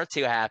 although you weren't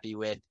too happy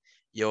with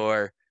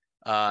your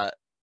uh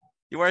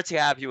you weren't too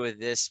happy with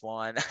this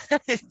one.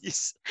 you,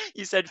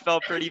 you said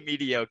felt pretty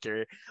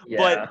mediocre,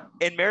 but Yeah.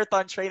 in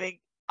marathon training,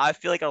 I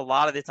feel like a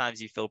lot of the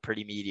times you feel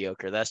pretty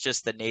mediocre. That's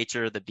just the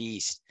nature of the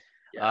beast.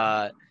 Yeah.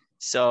 Uh,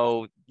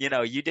 so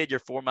you did your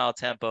 4 mile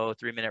tempo,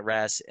 3 minute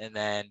rest, and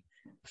then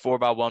 4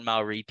 by 1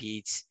 mile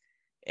repeats.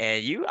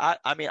 And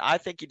I mean, I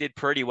think you did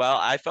pretty well.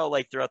 I felt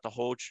like throughout the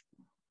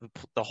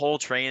whole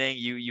training,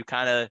 you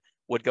kind of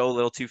would go a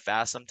little too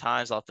fast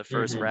sometimes off the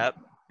first Hmm. rep,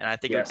 and I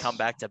think it would come Yes.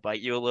 back to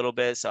bite you a little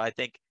bit. So I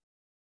think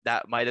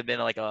that might have been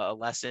like a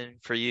lesson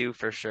for you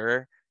for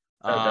sure.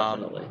 Oh, Um,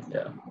 definitely.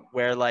 Yeah.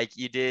 where like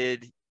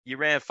you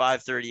ran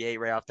 5:38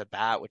 right off the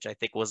bat, which I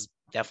think was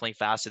definitely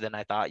faster than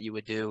I thought you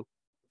would do.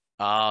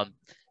 Um,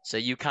 so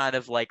you kind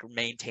of like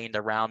maintained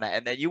around that,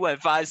 and then you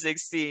went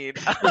 5:16.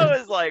 I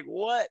was like,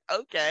 what?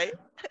 Okay.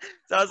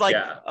 So I was like,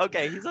 Yeah.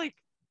 okay, he's like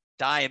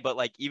dying, but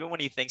like even when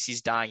he thinks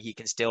he's dying, he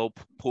can still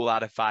pull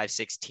out a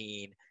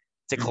 5:16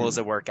 to close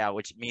the Hmm. workout,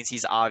 which means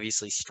he's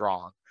obviously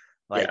strong.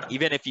 Like Yeah.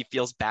 even if he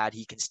feels bad,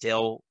 he can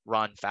still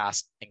run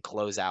fast and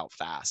close out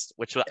fast,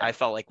 which I Yeah.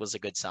 felt like was a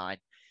good sign.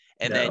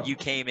 And then No. you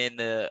came in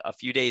a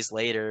few days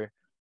later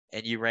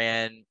and you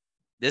ran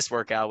this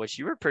workout, which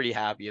you were pretty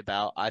happy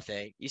about. I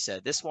think you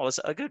said this one was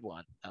a good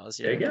one. That was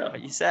There you go.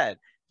 what you said.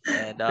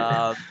 And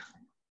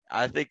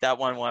I think that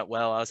one went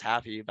well. I was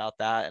happy about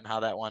that and how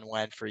that one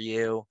went for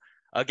you.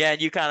 Again,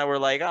 you kind of were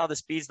like, oh, the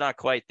speed's not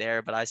quite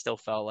there, but I still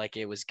felt like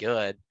it was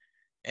good.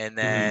 And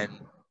then Hmm.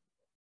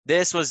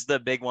 this was the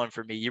big one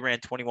for me. You ran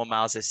 21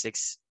 miles at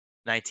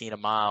 6:19 a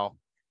mile,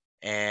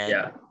 and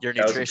Yeah. your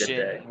That was a good nutrition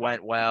day.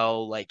 went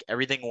well. Like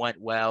everything went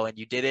well, and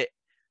you did it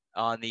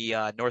on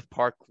the North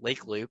Park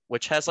Lake Loop,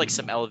 which has like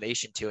some Hmm.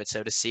 elevation to it.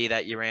 So to see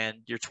that you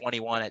ran your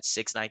 21 at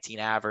 6:19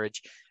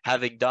 average,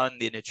 having done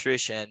the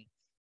nutrition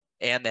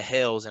and the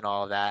hills and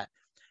all of that,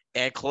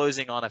 and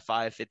closing on a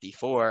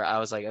 5:54, I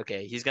was like,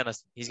 okay, he's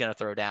gonna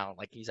throw down.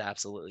 Like he's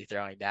absolutely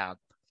throwing down.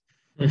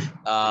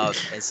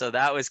 And so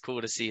that was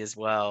cool to see as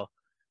well.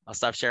 I'll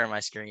stop sharing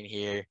my screen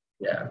here.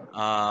 Yeah.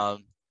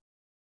 Um,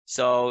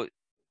 so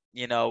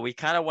we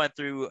kind of went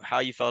through how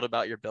you felt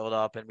about your build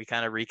up, and we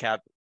kind of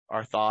recapped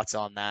our thoughts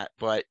on that.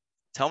 But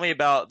tell me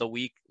about the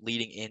week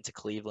leading into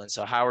Cleveland.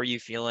 So how are you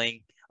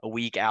feeling a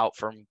week out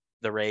from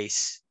the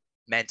race,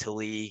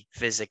 mentally,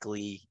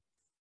 physically?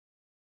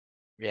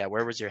 Yeah,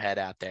 where was your head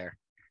at there?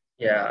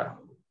 Yeah.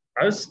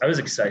 I was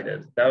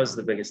excited. That was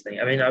the biggest thing.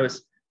 I mean, I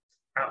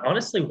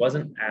honestly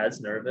wasn't as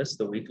nervous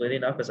the week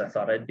leading up as I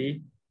thought I'd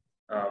be.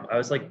 I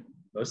was like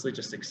mostly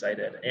just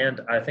excited,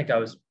 and I think I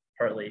was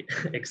partly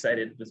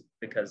excited just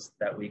because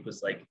that week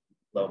was like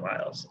low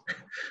miles.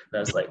 And I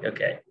was like,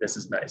 okay, this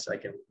is nice. I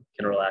can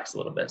relax a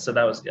little bit. So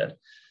that was good.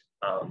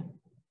 Um,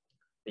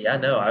 but yeah,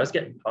 no, I was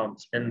getting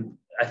pumped, and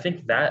I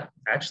think that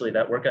actually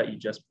that workout you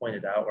just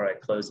pointed out, where I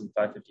closed in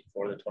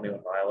 5:54, the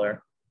 21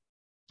 miler,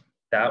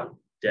 that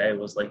day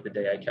was like the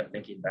day I kept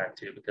thinking back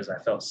to because I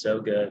felt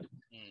so good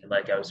Mm. and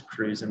like I was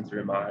cruising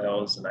through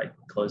miles and I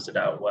closed it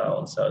out well.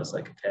 And so I was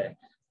like, okay,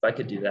 if I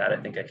could do that, I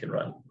think I could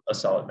run a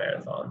solid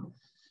marathon.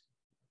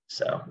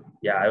 So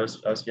yeah, I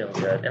was feeling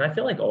good. And I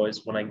feel like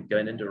always when I'm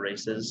going into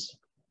races,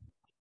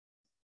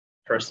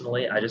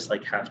 personally, I just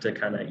like have to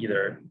kind of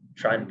either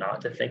try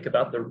not to think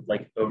about the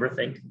like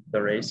overthink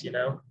the race, you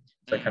know.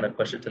 So I Mm. kind of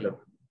push it to the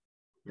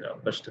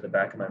push to the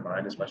back of my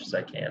mind as much as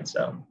I can.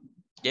 So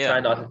Yeah. try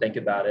not to think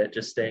about it,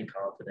 just staying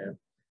confident,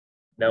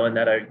 knowing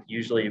that I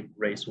usually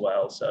race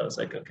well. So it's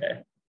like,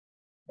 okay,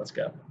 let's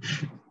go.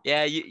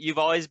 Yeah, you've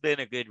always been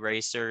a good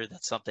racer.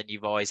 That's something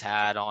you've always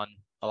had on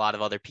a lot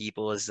of other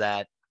people is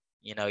that,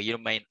 you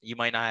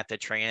might not have to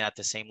train at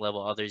the same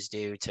level others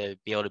do to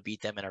be able to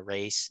beat them in a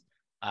race.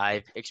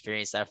 I've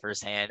experienced that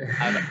firsthand.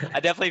 I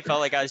definitely felt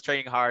like I was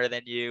training harder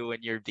than you when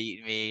you're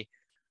beating me.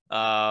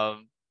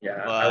 Um,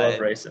 Yeah, I love but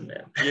racing,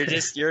 man.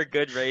 you're a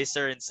good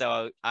racer, and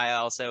so I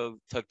also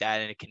took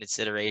that into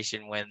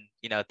consideration when,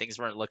 things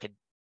weren't looking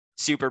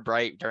super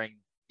bright during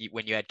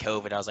when you had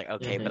COVID. I was like,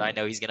 okay, but I Mhm.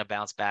 know he's gonna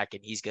bounce back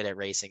and he's good at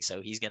racing,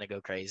 so he's gonna go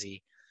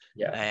crazy.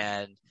 Yeah.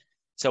 And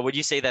so would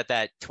you say that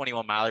that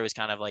 21 miler was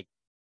kind of like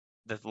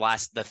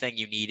the thing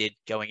you needed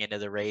going into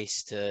the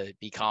race to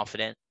be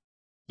confident?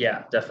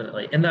 Yeah,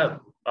 definitely. And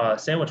that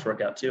sandwich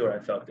workout too, where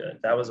I felt good.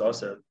 That was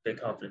also a big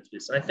confidence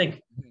boost. And I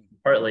think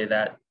partly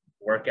that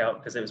workout,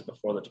 because it was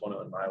before the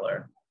 21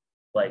 miler,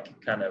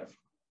 like kind of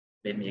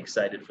made me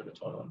excited for the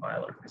 21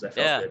 miler because I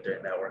felt Yeah. good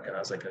during that work. And I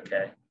was like,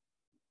 okay.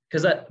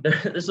 Because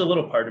there's a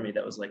little part of me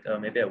that was like, oh,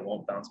 maybe I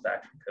won't bounce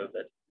back from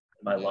COVID.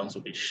 And my lungs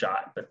will be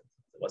shot, but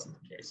it wasn't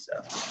the case.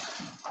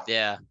 So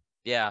Yeah.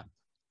 Yeah.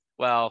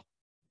 Well,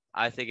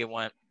 I think it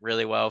went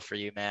really well for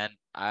you, man.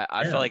 I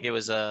felt yeah, like it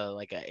was a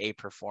A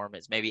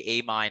performance, maybe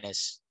A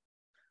minus.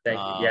 thank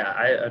you. Um, Yeah,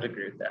 I'd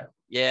agree with that.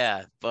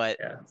 yeah, but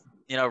Yeah.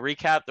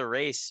 recap the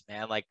race,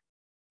 man. Like,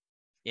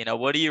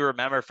 what do you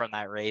remember from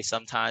that race?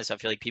 Sometimes I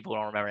feel like people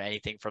don't remember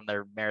anything from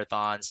their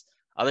marathons.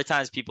 Other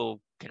times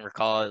people can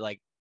recall it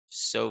like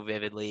so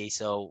vividly.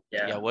 So,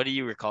 yeah, Yeah. what do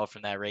you recall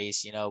from that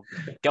race?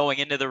 Going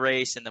into the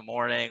race in the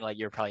morning, like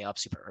you're probably up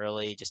super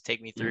early. Just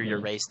take me through your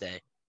Hmm. race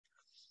day.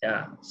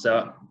 Yeah.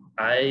 So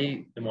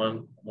I am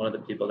one of the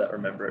people that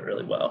remember it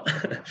really well.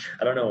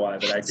 I don't know why,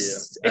 but I do.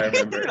 I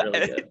remember it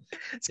really good.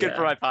 It's good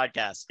for Yeah. my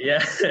podcast.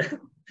 Yeah.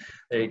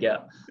 There you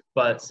go.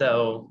 But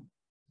so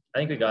I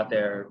think we got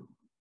there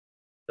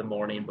the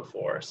morning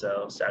before,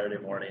 so Saturday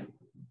morning.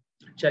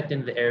 Checked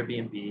into the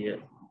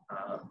Airbnb,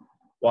 uh,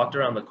 walked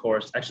around the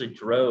course, actually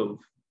drove.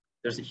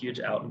 There's a huge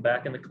out and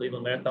back in the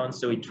Cleveland Marathon.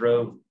 So we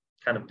drove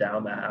kind of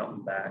down that out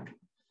and back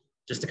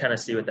just to kind of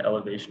see what the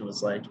elevation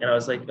was like. And I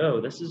was like, oh,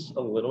 this is a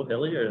little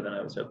hillier than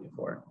I was hoping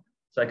for.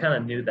 So I kind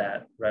of knew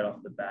that right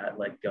off the bat,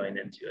 like going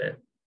into it.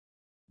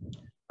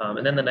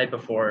 And then the night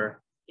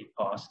before, ate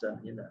pasta,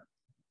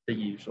 the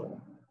usual.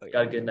 Oh, yeah.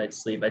 Got a good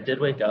night's sleep. I did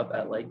wake up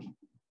at like,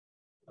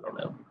 I don't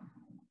know,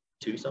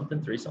 2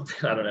 something, 3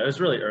 something. I don't know. It was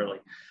really early.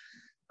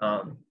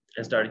 And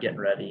started getting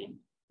ready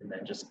and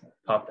then just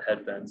popped the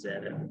headphones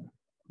in and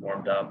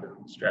warmed up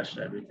and stretched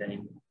and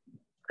everything.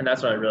 And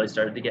that's when I really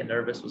started to get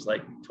nervous, was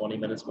like 20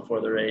 minutes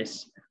before the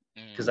race.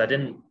 Because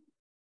Mm,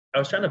 I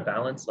was trying to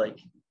balance like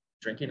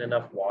drinking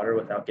enough water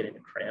without getting a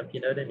cramp,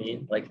 you know what I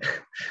mean? Like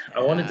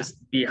I wanted yeah. to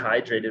be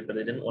hydrated, but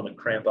I didn't want to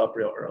cramp up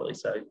real early.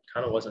 So I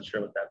kind of wasn't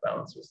sure what that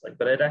balance was like.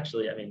 But it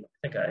actually, I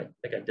think I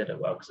did it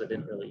well because I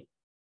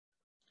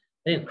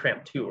didn't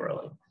cramp too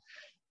early.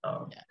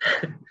 Um,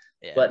 Yeah.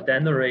 Yeah. but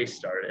then the race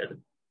started,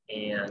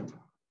 and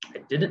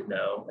I didn't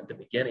know at the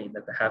beginning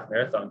that the half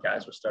marathon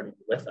guys were starting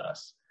with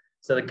us.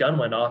 So the gun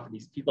went off, and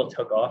these people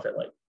took off at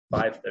like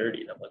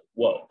 5:30, and I'm like,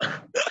 whoa,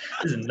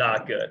 this is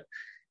not good.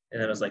 And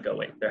then I was like, oh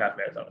wait, they're half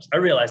marathoners. I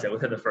realized that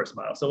within the first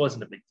mile, so it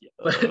wasn't a big deal.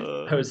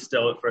 But I was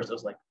still at first, I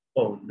was like,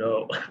 oh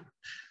no.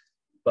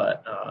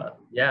 But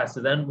yeah,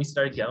 so then we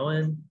started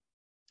going.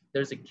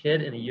 There's a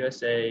kid in a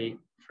USA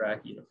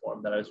track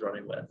uniform that I was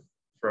running with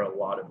for a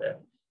lot of it.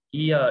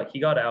 He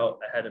got out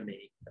ahead of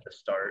me at the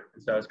start,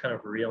 and so I was kind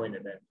of reeling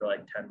him in for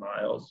like 10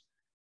 miles.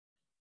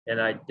 And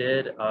I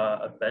did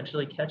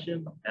eventually catch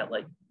him at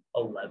like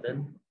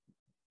 11.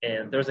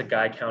 And there's a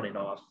guy counting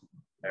off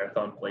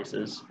marathon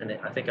places, and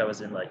I think I was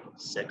in like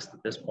 6th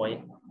at this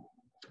point.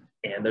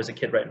 And there's a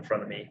kid right in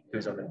front of me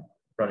who's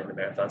running the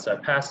marathon. So I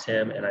passed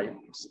him, and I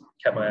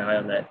kept my eye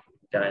on that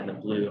guy in the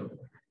blue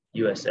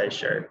USA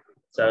shirt.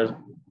 So I was,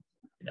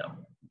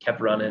 kept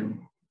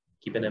running,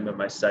 keeping him in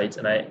my sights,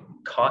 and I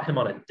caught him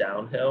on a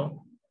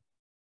downhill.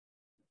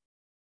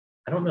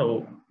 I don't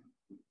know.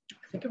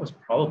 I think it was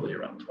probably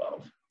around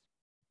 12.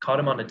 Caught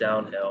him on a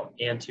downhill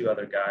and 2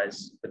 other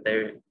guys, but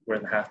they were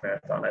in the half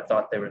marathon. I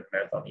thought they were in the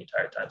marathon the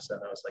entire time. So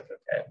then I was like,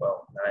 okay,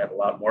 well, now I have a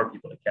lot more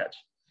people to catch.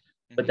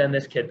 But then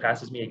this kid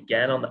passes me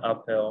again on the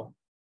uphill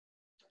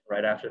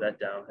right after that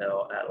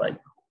downhill at like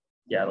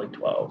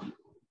 12.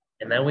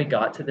 And then we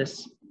got to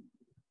this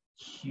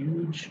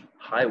huge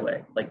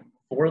highway, like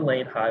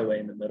 4-lane highway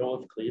in the middle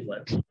of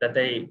Cleveland that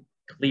they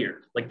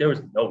cleared. Like there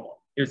was no one.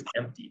 It was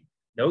empty.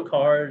 No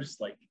cars,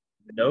 like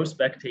no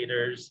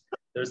spectators.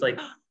 There was like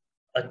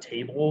a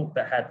table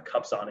that had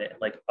cups on it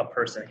and like a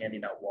person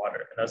handing out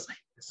water. And I was like,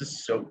 this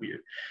is so weird.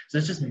 So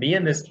it's just me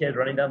and this kid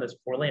running down this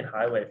 4-lane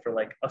highway for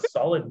like a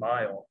solid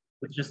mile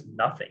with just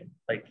nothing,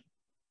 like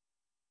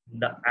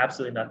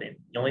absolutely nothing.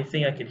 The only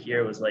thing I could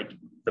hear was like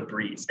the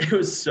breeze. It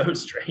was so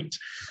strange.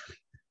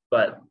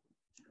 But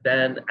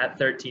then at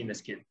 13,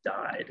 this kid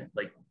died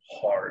like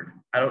hard.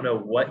 I don't know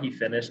what he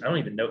finished. I don't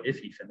even know if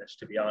he finished,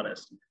 to be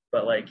honest.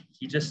 But like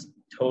he just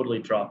totally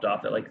dropped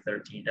off at like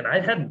 13. And I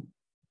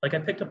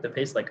picked up the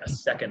pace like a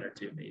second or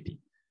two maybe,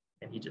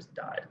 and he just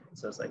died. And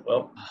so I was like,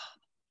 well,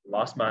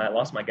 lost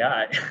my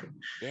guy.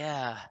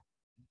 Yeah.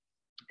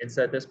 And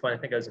so at this point, I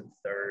think I was in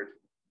 3rd,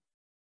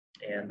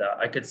 and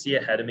I could see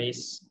ahead of me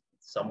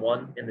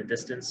someone in the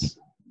distance.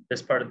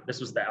 This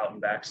was the out and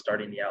back,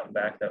 starting the out and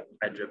back that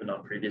I'd driven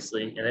on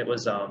previously, and it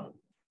was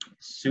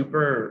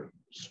super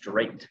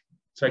straight,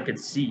 so I could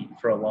see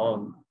for a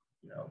long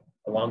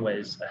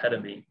ways ahead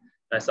of me. And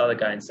I saw the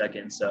guy in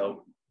second,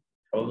 so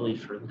probably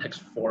for the next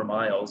 4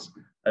 miles,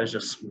 I was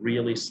just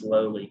really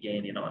slowly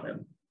gaining on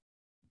him.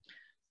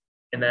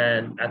 And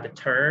then at the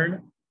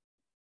turn,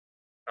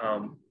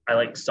 I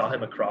like saw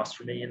him across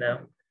from me, and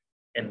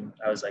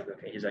I was like,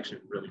 okay, he's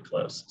actually really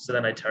close. So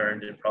then I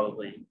turned, and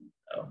probably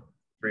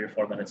 3 or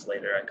 4 minutes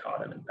later, I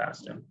caught him and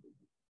passed him.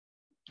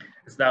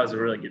 So that was a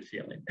really good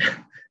feeling.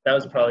 That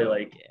was probably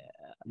like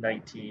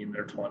 19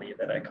 or 20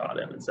 that I caught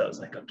him. And so I was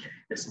like, okay,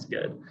 this is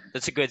good.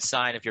 That's a good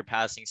sign if you're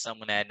passing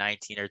someone at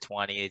 19 or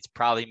 20. It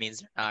probably means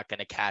they're not going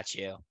to catch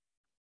you.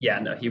 Yeah,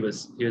 no, he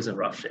was in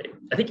rough shape.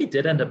 I think he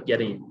did end up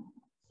getting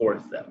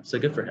 4th though. So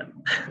good for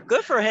him.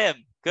 Good for him.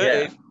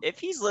 Good. Yeah. If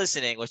he's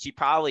listening, which he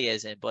probably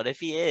isn't, but if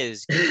he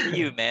is, good for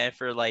you, man,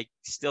 for like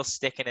still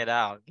sticking it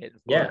out.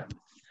 Yeah.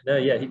 No,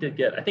 yeah, he did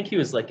get. I think he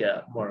was like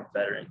a more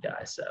veteran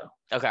guy, so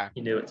okay, he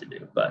knew what to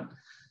do. But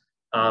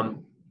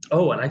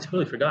oh, and I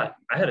totally forgot.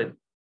 I had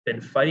been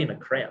fighting a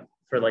cramp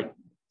for like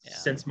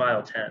since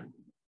mile 10,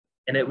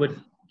 and it would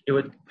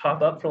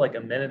pop up for like a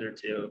minute or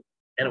two,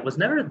 and it was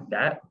never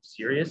that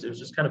serious. It was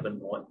just kind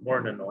of more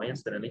an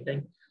annoyance than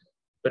anything.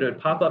 But it would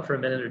pop up for a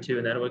minute or two,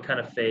 and then it would kind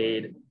of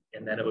fade,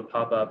 and then it would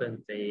pop up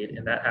and fade,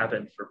 and that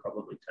happened for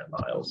probably 10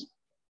 miles.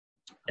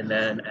 And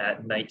then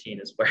at 19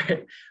 is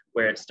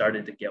where it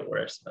started to get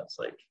worse. And I was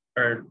like,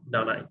 or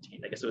no,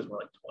 19. I guess it was more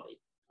like 20,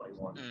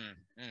 21.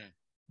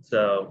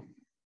 So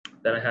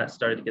then I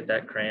started to get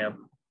that cramp,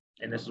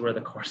 and this is where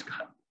the course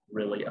got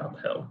really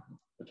uphill,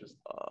 which was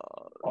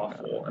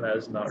awful, and I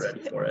was not ready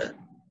for it.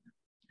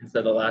 And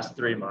so the last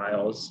 3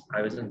 miles,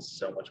 I was in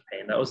so much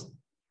pain.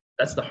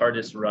 That's the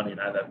hardest running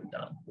I've ever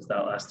done. Was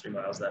that last 3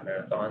 miles of that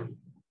marathon?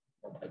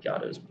 Oh my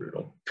God, it was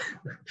brutal.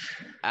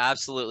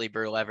 Absolutely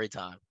brutal every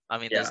time. I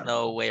mean, there's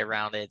no way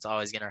around it. It's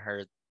always going to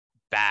hurt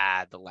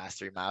bad the last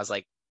 3 miles.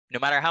 Like, no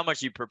matter how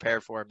much you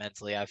prepare for it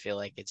mentally, I feel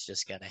like it's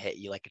just going to hit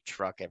you like a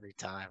truck every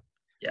time.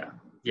 Yeah.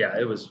 Yeah,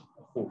 it was.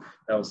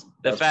 That was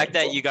the fact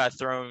painful. that you got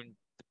thrown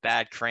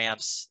bad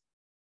cramps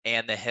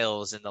and the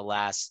hills in the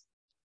last,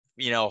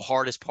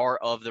 hardest part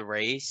of the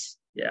race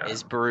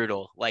is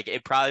brutal. Like,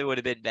 it probably would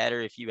have been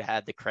better if you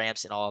had the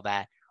cramps and all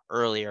that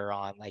earlier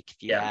on, like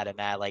if you had them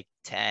at like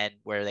 10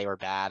 where they were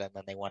bad and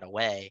then they went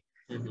away.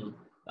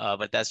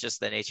 But that's just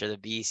the nature of the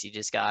beast. You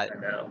just got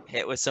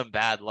hit with some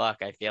bad luck,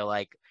 I feel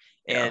like.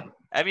 And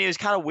I mean, it was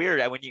kind of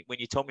weird when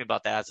you told me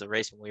about that as a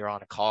race when we were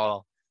on a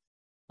call.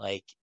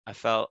 Like, I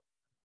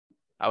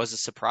was a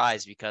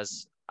surprise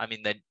because I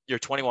mean your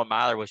 21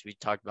 miler, which we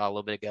talked about a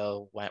little bit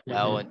ago, went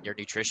well, and your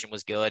nutrition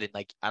was good, and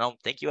like I don't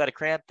think you had a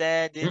cramp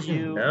then, did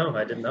you? No,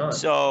 I did not.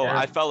 So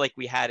I felt like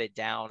we had it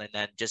down, and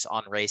then just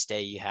on race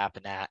day you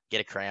happen to get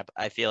a cramp.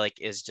 I feel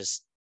like is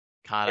just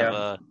kind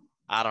of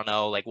I don't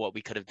know, like what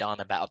we could have done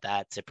about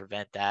that to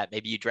prevent that.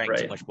 Maybe you drank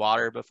too much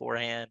water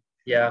beforehand.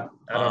 Yeah,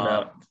 I don't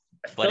know.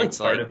 I feel like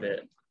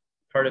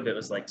part of it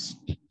was like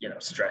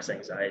stress,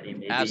 anxiety,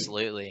 maybe.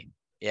 Absolutely,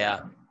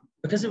 yeah.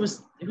 Because it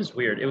was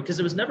weird. Because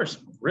it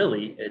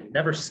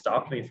never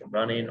stopped me from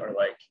running or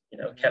like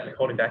kept me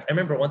holding back. I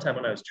remember one time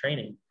when I was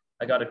training,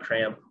 I got a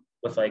cramp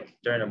with like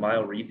during a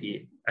mile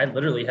repeat. I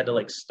literally had to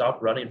like stop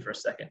running for a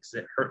second because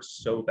it hurt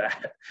so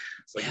bad.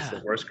 It's like it's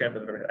the worst cramp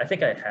I've ever had. I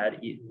think I had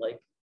eaten like,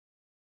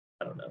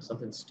 I don't know,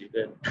 something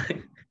stupid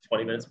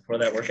 20 minutes before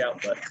that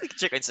workout, but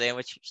chicken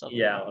sandwich or something.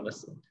 Yeah,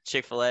 honestly.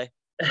 Chick-fil-A.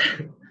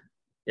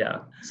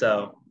 Yeah.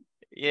 So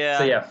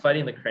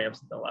fighting the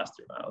cramps in the last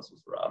 3 miles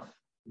was rough.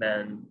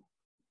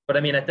 But I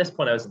mean, at this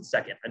point I was in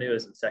second. I knew I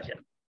was in second.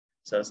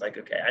 So it's like,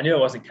 okay, I knew I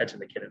wasn't catching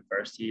the kid at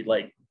first. He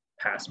like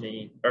passed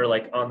me, or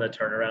like on the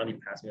turnaround, he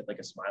passed me with like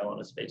a smile on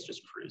his face,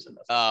 just cruising.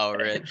 Oh,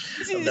 really?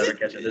 I'm never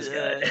catching this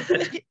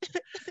guy.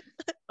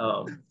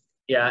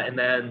 And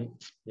then,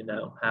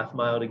 half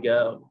mile to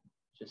go,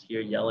 just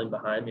hear yelling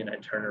behind me, and I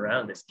turn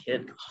around, this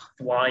kid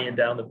flying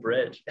down the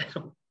bridge.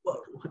 Whoa,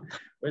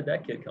 where'd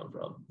that kid come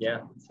from?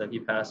 Yeah, so he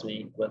passed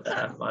me with a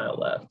half mile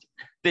left.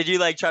 Did you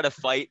like try to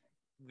fight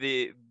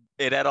it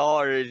at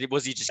all, or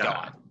was he just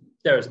gone?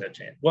 There was no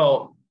chance.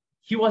 Well,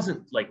 he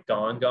wasn't like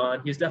gone.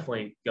 He was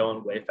definitely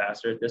going way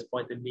faster at this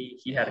point than me.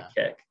 He had a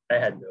kick. I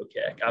had no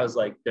kick. I was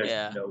like,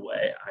 there's no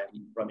way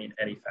I'm running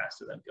any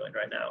faster than I'm going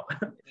right now.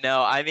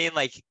 No, I mean,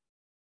 like,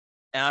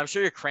 and I'm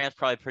sure your cramps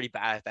probably pretty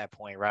bad at that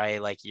point,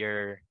 right? Like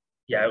it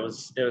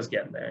was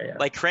getting there. Yeah.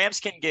 Like cramps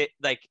can get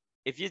like,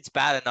 if it's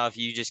bad enough,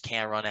 you just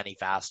can't run any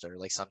faster.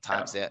 Like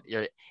sometimes and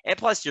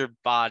plus your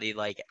body,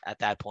 like at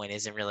that point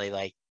isn't really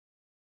like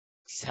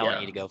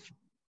telling you to go,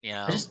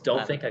 I just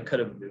don't think I could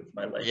have moved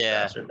my legs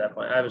faster at that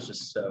point. I was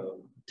just so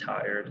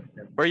tired.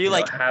 And, were you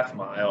like half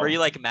mile? Were you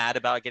like mad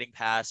about getting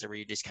past, or were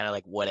you just kind of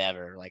like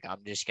whatever? Like I'm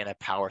just gonna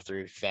power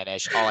through,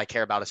 finish. All I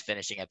care about is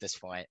finishing at this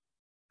point.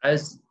 I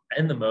was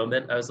in the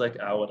moment. I was like,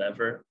 oh,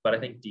 whatever. But I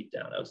think deep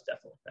down, I was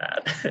definitely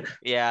mad.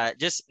 Yeah,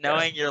 just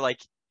knowing your like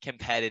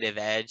competitive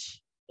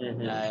edge.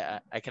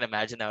 I can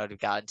imagine that would have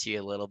gotten to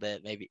you a little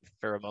bit, maybe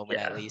for a moment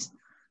at least.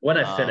 When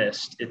I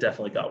finished, it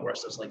definitely got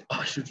worse. I was like,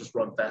 oh, I should just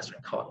run faster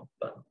and caught him,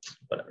 but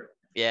whatever.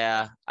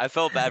 Yeah, I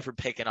felt bad for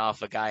picking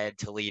off a guy in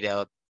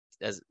Toledo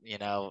as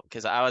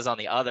because I was on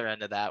the other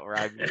end of that where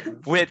I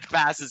went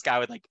past this guy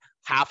with like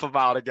half a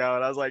mile to go,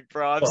 and I was like,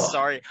 bro, I'm Well,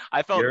 sorry.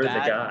 I felt you're the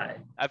bad. guy.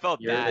 I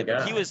felt You're the bad,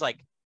 but he guy. was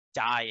like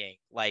dying,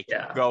 like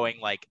Yeah. going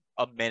like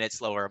a minute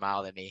slower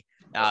mile than me.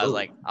 And I was Ooh.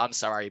 like, I'm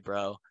sorry,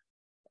 bro.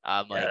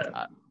 I'm like,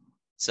 Yeah.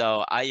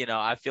 so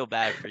I feel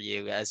bad for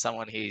you as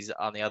someone who's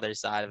on the other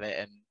side of it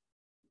and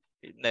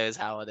knows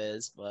how it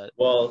is. But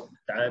Well,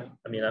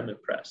 I'm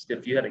impressed.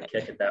 If you had a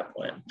kick at that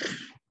point,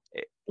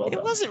 well it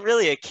done. wasn't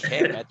really a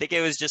kick. I think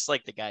it was just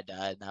like the guy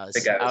died, and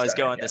The guy I was was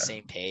dying, going yeah. the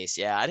same pace.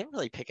 Yeah, I didn't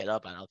really pick it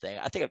up. I don't think.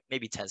 I think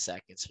maybe 10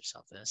 seconds or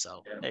something.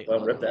 So Yeah. there you Well,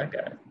 go. rip that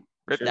guy.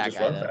 Rip Should've that just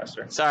guy run then.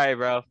 faster. Sorry,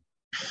 bro.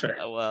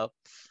 Oh,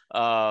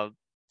 well.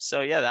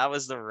 So yeah, that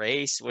was the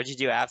race. What'd you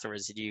do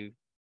afterwards? Did you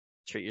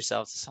treat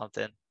yourself to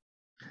something?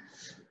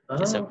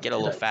 Get a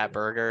little fat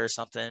burger or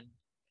something?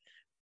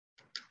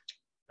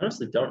 I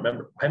honestly don't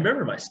remember. I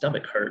remember my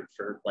stomach hurt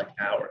for like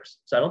hours,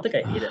 so I don't think I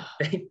ate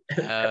anything.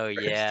 Oh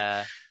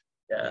yeah.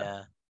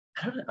 Yeah.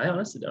 I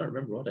honestly don't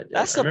remember what I did.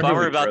 That's I the remember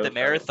bummer we about the drove home.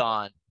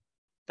 marathon.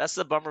 That's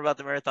the bummer about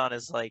the marathon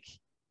is like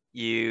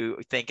you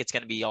think it's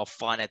gonna be all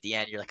fun at the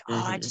end. You're like, oh,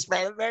 I just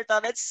ran a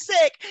marathon. It's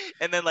sick.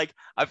 And then like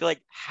I feel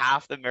like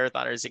half the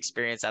marathoners'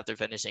 experience after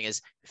finishing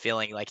is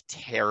feeling like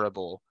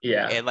terrible.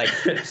 Yeah. And like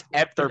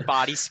their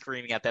body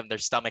screaming at them, their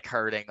stomach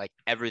hurting, like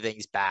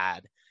everything's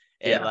bad.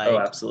 And Yeah. like Oh,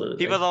 absolutely.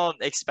 people don't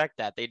expect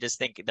that. They just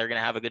think they're gonna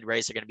have a good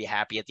race. They're gonna be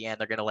happy at the end.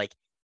 They're gonna like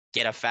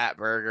get a fat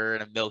burger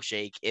and a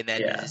milkshake, and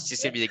then it's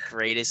just gonna be the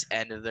greatest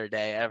end of their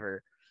day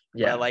ever.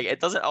 Yeah. But like it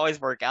doesn't always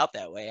work out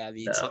that way. I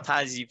mean, No.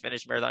 sometimes you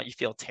finish marathon, you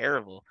feel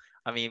terrible.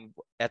 I mean,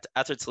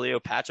 after Toledo,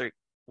 Patrick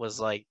was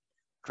like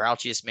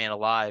grouchiest man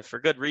alive for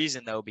good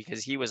reason though,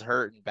 because he was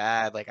hurt and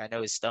bad. Like I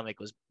know his stomach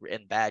was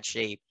in bad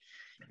shape.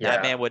 Yeah.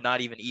 That man would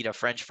not even eat a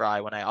French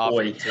fry when I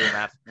offered it to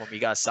him when we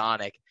got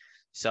Sonic.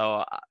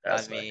 So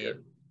That's I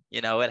mean,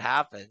 it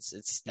happens.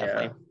 It's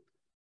definitely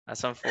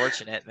that's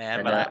unfortunate,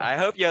 man. But I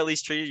hope you at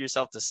least treated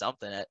yourself to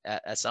something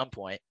at some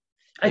point.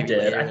 I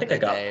did. I think I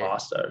got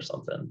pasta or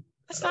something.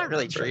 That's not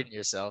really treating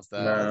yourself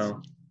though.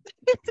 No.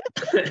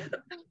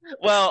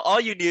 Well, all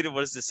you needed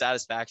was the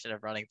satisfaction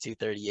of running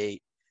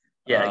 2:38.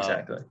 Yeah,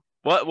 exactly.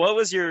 What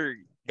was your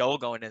goal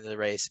going into the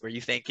race? Were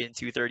you thinking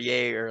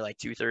 2:38 or like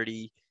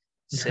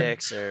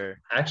 2:36 or?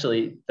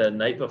 Actually, the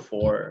night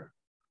before,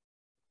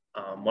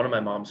 one of my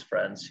mom's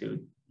friends who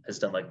has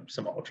done like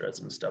some ultras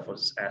and stuff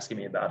was asking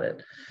me about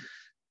it,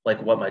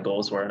 like what my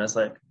goals were, and I was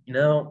like,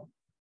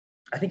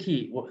 I think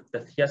he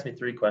asked me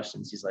 3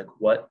 questions. He's like,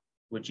 what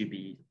would you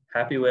be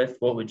happy with?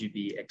 What would you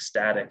be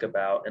ecstatic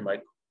about? And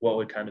like, what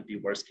would kind of be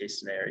worst case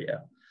scenario?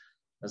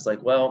 I was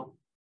like, well,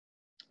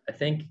 I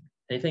think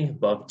anything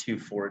above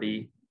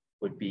 240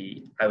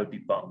 I would be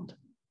bummed.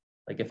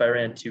 Like if I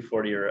ran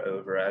 240 or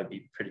over, I would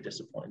be pretty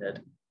disappointed.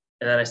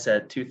 And then I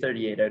said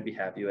 238 I'd be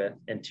happy with,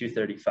 and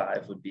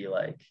 235 would be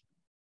like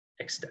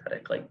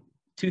ecstatic. Like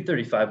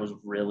 235 was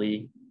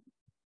really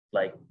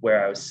like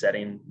where I was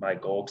setting my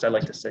goal, because I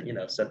like to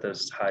set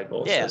those high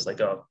goals. Yeah. So it's like,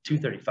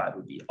 235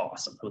 would be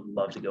awesome. I would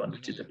love to go into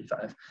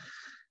 235.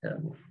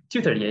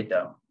 238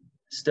 though,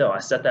 still I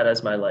set that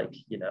as my like,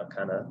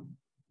 kind of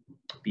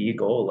B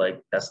goal.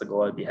 Like that's the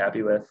goal I'd be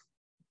happy with.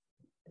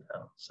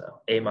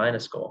 So A-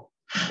 goal.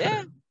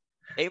 Yeah.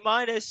 A-,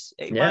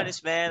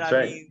 man.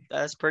 I mean,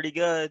 that's pretty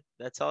good.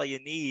 That's all you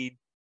need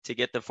to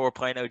get the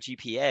 4.0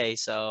 GPA.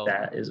 So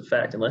that is a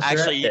fact. Unless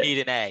actually you need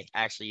an A.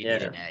 Actually, you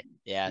need an A.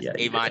 Yeah.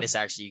 A-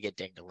 actually you get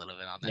dinged a little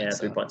bit on that.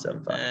 Yeah,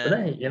 3.75. But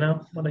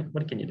hey,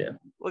 what can you do?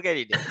 What can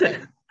you do?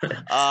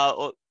 Well,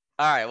 all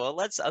right. Well,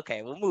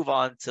 we'll move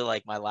on to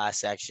like my last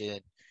section.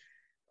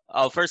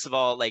 Oh, first of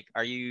all, like,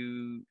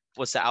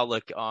 what's the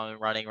outlook on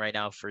running right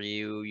now for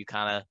you?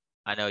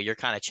 I know you're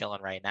kind of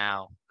chilling right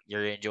now.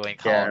 You're enjoying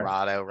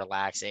Colorado,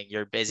 relaxing.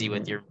 You're busy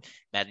with your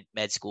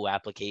med school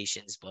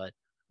applications, but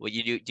what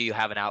you do you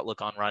have an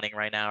outlook on running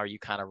right now? Or are you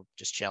kind of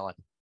just chilling?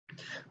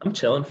 I'm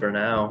chilling for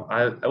now.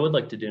 I would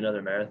like to do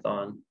another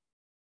marathon.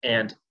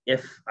 And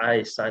if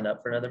I sign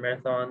up for another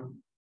marathon,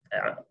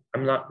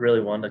 I'm not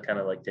really one to kind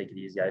of like take it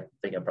easy. I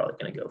think I'm probably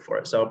going to go for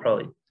it. So I'll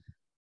probably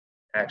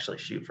actually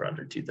shoot for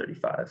under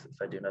 235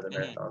 if I do another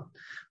marathon.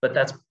 But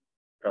that's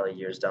probably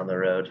years down the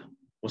road.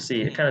 We'll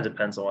see. It kind of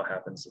depends on what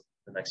happens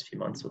the next few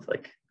months with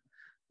like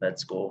med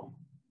school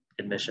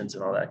admissions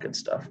and all that good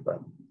stuff. But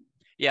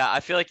yeah, I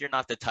feel like you're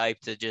not the type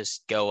to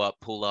just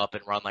pull up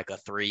and run like a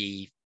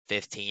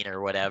 3:15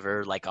 or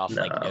whatever, like off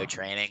like no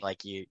training.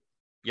 Like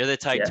you're the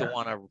type to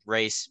want to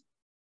race.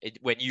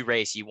 When you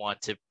race, you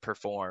want to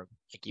perform.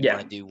 Like you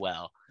want to do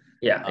well.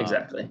 Yeah,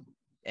 exactly.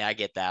 Yeah, I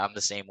get that. I'm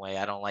the same way.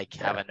 I don't like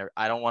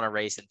I don't want to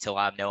race until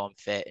I know I'm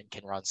fit and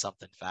can run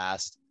something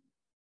fast.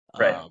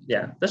 Right.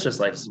 Yeah. That's just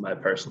like my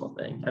personal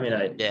thing. I mean,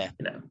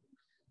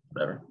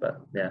 whatever,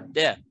 but yeah.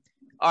 Yeah.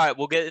 All right.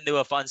 We'll get into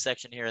a fun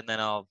section here and then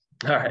all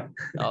right.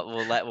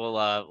 we'll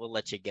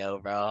let you go,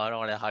 bro. I don't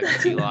want to hug you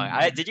too long.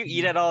 Did you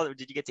eat at all?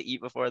 Did you get to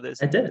eat before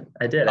this? I did.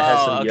 I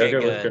had some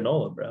yogurt with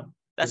granola, bro.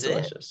 That's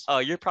delicious. Oh,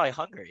 you're probably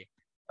hungry.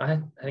 I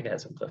think I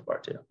had some Cliff Bar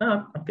too.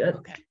 No, I'm good.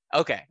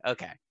 Okay.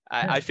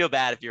 I feel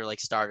bad if you're like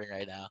starving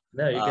right now.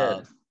 No, you're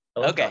good. I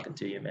love Okay. talking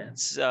to you, man.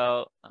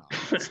 So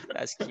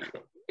that's cute.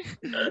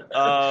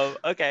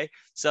 Okay.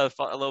 So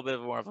a little bit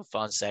more of a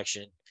fun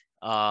section.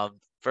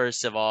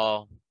 First of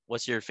all,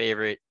 what's your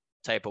favorite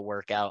type of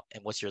workout,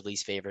 and what's your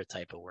least favorite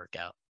type of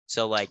workout?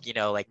 So like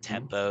like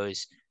Mhm.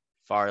 tempos,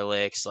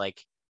 fartleks,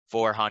 like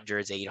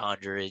 400s,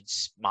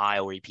 800s,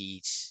 mile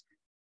repeats.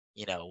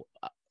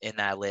 In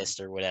that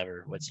list or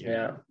whatever. What's your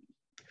Yeah.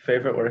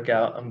 Favorite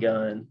workout? I'm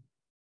going.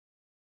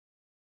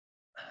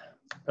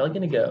 Probably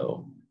gonna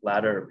go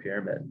ladder or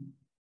pyramid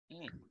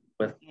Mm,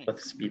 with mm, with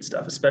speed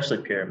stuff,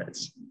 especially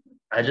pyramids.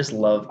 I just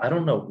love. I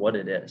don't know what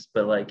it is,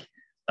 but like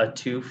a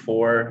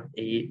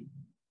 2-4-8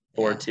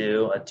 four yeah.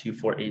 two, a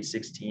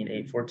 2-4-8-16,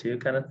 8-4-2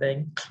 kind of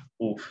thing.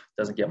 Oof,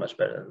 doesn't get much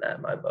better than that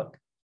in my book.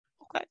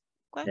 Okay.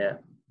 Okay. Yeah,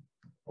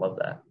 love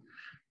that.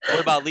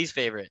 What about least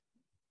favorite?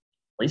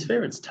 Least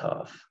favorite's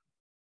tough.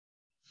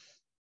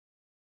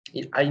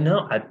 I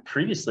know I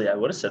previously I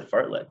would have said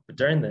fartlek, but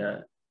during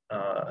the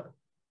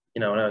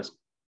when I was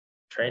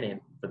training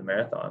for the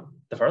marathon,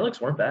 the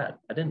fartleks weren't bad.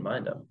 I didn't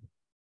mind them.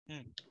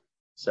 Hmm.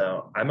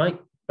 So I might,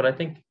 but I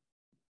think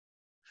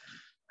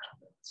I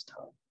don't know, it's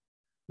tough.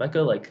 Might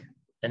go like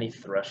any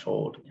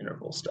threshold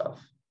interval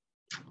stuff.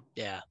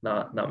 Yeah.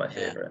 Not my Yeah.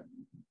 favorite.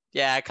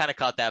 Yeah, I kind of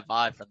caught that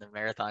vibe from the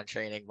marathon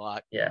training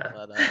block. Yeah.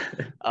 But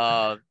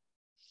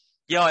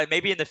and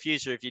maybe in the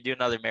future if you do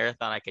another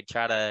marathon, I could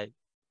try to,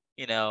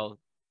 you know,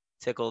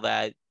 tickle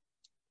that,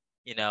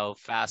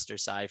 faster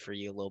side for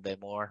you a little bit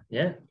more.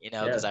 Yeah.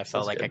 Because Yeah. I felt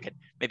Sounds like I good. could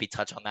maybe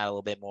touch on that a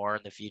little bit more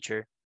in the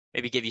future.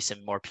 Maybe give you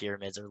some more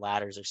pyramids or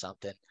ladders or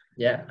something.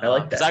 Yeah. I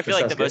like Because I that. That feel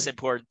like sounds the most good.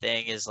 important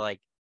thing is like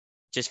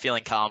just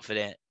feeling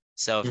confident.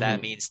 So if that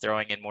Hmm. means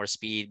throwing in more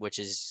speed, which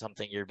is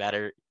something you're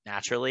better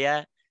naturally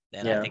at,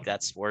 then I Yeah. think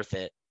that's worth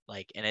it.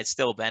 Like, and it's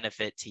still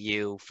benefit to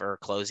you for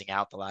closing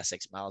out the last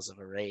 6 miles of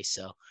a race.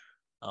 So,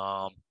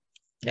 um,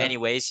 Yeah.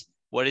 anyways,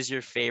 what is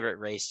your favorite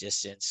race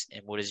distance,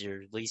 and what is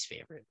your least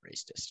favorite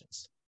race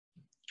distance?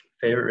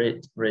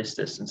 Favorite race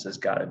distance has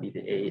got to be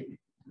the 8.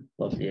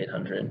 Love the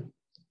 800.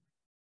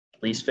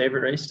 Least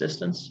favorite race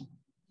distance?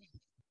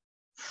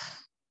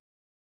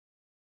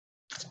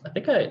 I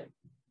think I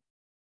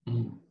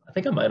I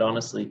think I might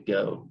honestly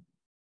go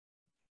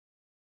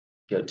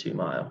 2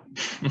 mile.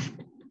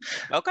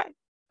 Okay,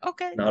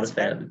 okay, Not a that's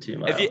fan fair. of the two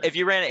If you mile. if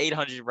you ran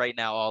 800 right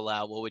now all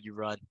out, what would you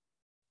run?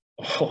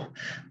 Oh,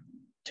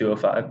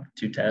 205,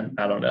 210.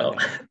 I don't know.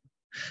 Okay,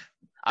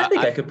 I I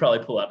think I, I could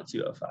probably pull out a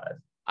 205.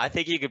 I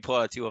think you could pull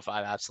out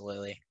 205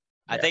 absolutely.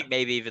 I Yeah. think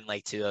maybe even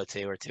like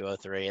 202 or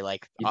 203,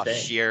 like You off think?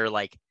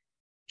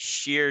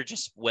 sheer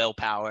just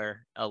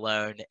willpower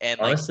alone,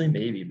 Honestly,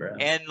 maybe, bro.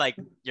 and like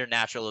your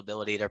natural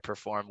ability to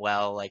perform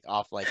well, like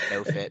off like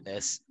no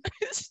fitness.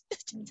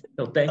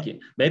 No, thank you.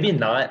 Maybe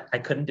not. I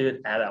couldn't do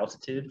it at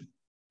altitude,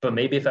 but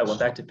maybe if I went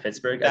back to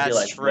Pittsburgh, I'd be That's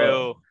like,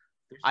 whoa, true.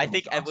 there's I so much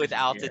think with oxygen here.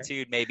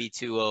 altitude, maybe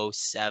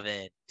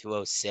 207,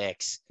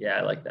 206, Yeah,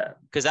 I like that.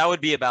 because that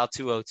would be about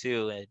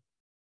 202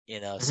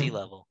 at sea Hmm.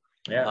 level.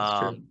 Yeah, that's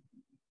true. Um,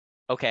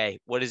 okay,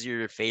 what is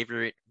your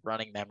favorite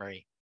running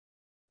memory?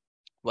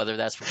 Whether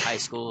that's from high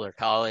school or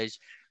college,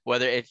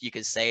 whether if you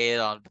could say it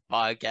on the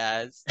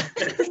podcast.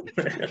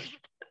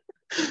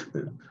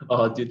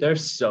 Oh, dude,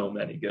 there's so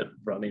many good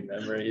running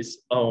memories.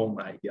 Oh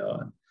my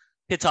God.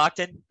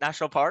 Pitocton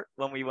National Park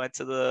when we went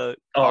to the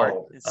park.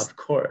 Oh, of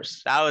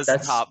course. That was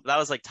That's top. That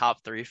was like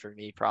top three for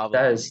me, that probably.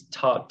 is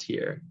top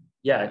tier.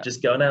 Yeah, Yeah,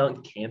 just going out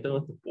and camping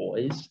with the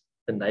boys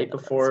the night that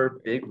was before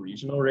great. big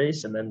regional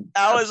race and then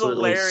That was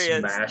absolutely hilarious.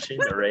 smashing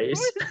the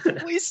race.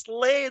 We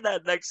slayed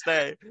that next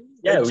day,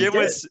 Yeah, and we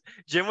did.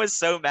 Jim was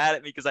so mad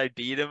at me because I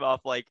beat him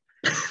off like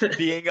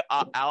being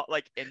out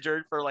like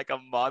injured for like a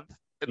month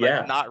and like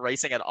Yeah. not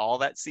racing at all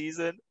that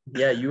season.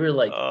 Yeah, you were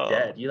like Oh,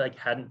 dead. You like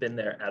hadn't been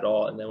there at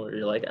all. And then we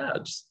were like, oh,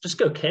 just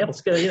go camp.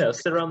 Let's go,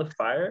 sit around the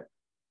fire.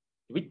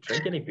 Did we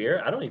drink any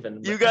beer? I don't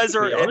even you I guys think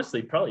are we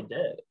honestly probably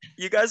did.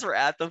 you guys were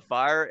at the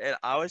fire, and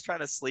I was trying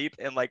to sleep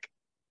in like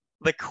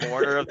the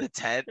corner of the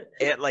tent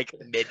at like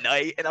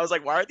midnight, and I was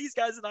like, why are these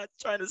guys not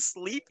trying to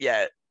sleep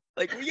yet?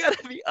 Like we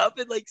gotta be up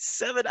in like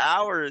 7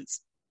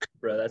 hours.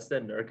 Bro, that's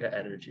the Nurka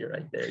energy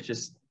right there.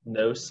 Just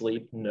no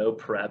sleep, no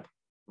prep,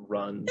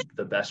 run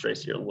the best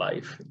race of your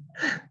life.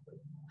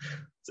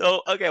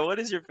 So okay, what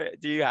is your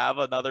do you have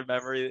another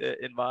memory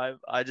in mind?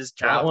 I just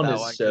That dropped one that is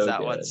one because so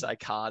that one's good.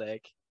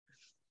 iconic.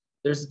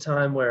 There's a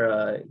time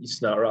where you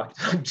snot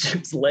rocked on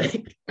Jim's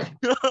leg.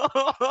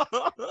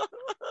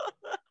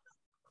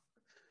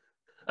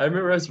 I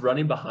remember I was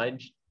running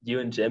behind you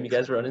and Jim. You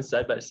guys were running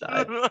side by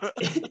side.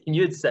 And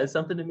you had said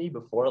something to me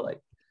before, like,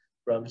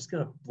 bro, I'm just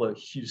going to blow a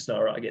huge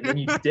snot rocket. And then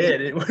you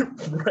did. It went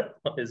right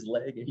on his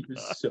leg. And he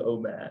was so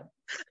mad.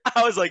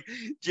 I was like,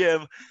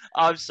 Jim,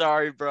 I'm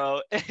sorry,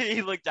 bro. And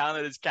he looked down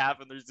at his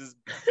cap and there's this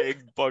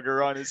big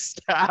booger on his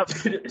cap.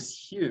 Dude, it was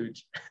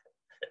huge.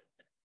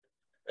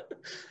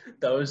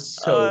 That was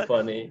so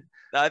funny.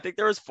 I think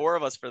there was 4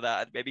 of us for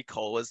that. Maybe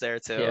Cole was there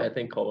too. Yeah, I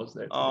think Cole was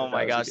there too. Oh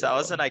my That was a gosh, good that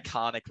was an one.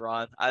 iconic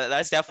run.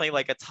 That's definitely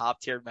like a top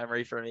tier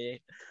memory for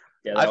me.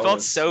 Yeah, I that one felt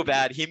was so sweet.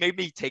 bad. He made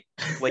me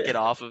flick it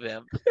off of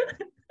him.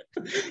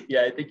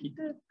 Yeah, I think he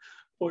did.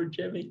 Poor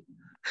Jimmy.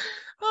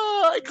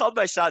 Oh, I called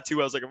my shot too.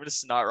 I was like, I'm gonna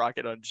snot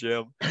rocket on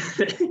Jim.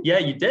 Yeah,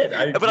 you did.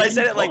 But I Yeah,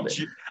 said you it like called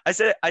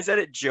it. I said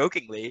it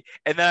jokingly,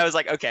 and then I was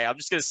like, okay, I'm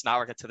just gonna snot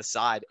rocket to the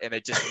side, and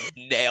it just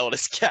nailed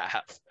his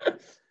calf.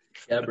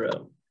 Yeah,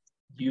 bro.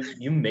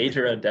 You made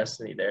your own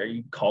destiny there.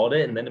 You called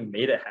it and then it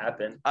made it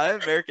happen. I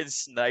American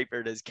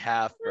snipered his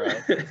calf, bro.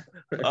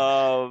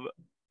 Um,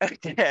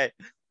 okay.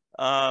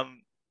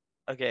 Um,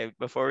 okay.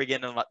 Before we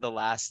get into the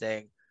last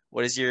thing,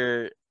 what is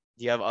your?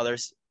 Do you have other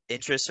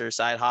interests or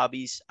side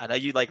hobbies? I know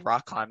you like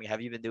rock climbing.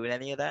 Have you been doing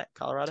any of that,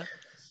 Colorado?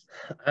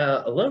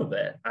 A little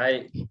bit.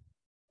 I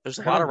There's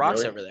a lot of haven't rocks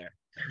really. over there.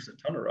 There's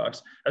a ton of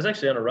rocks. I was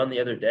actually on a run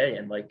the other day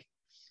and like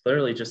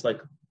literally just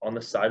like on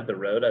the side of the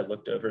road, I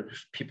looked over,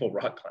 there's people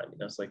rock climbing.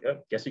 I was like, oh,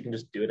 guess you can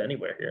just do it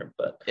anywhere here.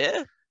 But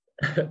Yeah.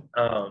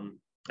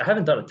 I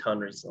haven't done a ton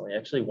recently. I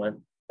actually went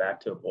back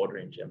to a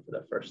bouldering gym for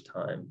the first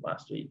time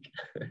last week.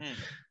 Hmm.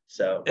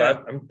 So, Yeah.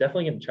 but I'm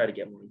definitely going to try to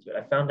get more into it.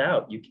 I found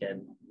out you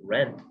can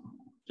rent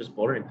just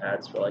bouldering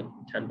pads for like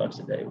 $10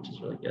 a day, which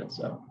is really good.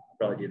 So I'll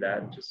probably do that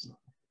and just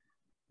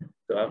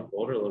go out and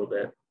boulder a little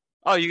bit.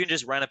 Oh, you can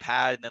just rent a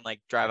pad and then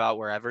like drive out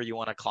wherever you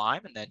want to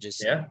climb, and then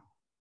just Yeah.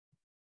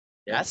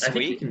 Yeah. that's I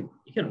think sweet.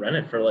 you can rent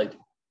it for like,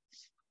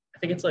 I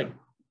think it's like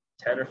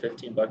 10 or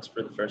 $15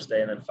 for the first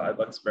day and then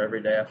 $5 for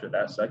every day after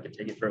that. So I could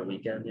take it for a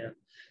weekend. Yeah.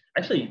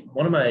 Actually,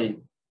 one of my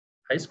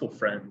high school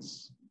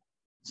friends,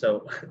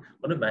 so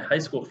one of my high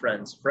school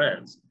friends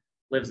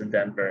lives in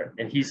Denver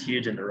and he's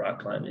huge into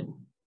rock climbing.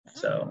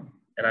 So,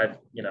 and I've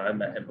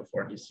met him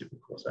before and he's super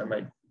cool. So I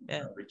might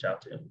reach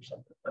out to him or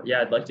something. But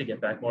yeah, I'd like to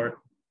get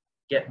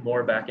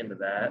more back into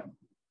that.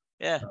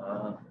 Yeah.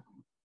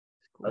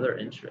 Other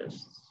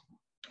interests.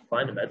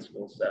 Applying to med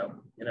school, so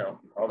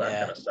all that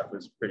kind of stuff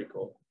is pretty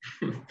cool.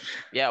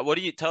 Yeah, what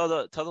do you tell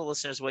the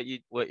listeners what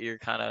you're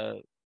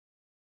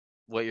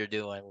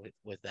doing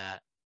with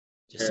that,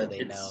 just so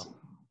they know.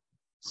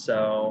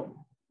 So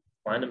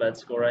applying to med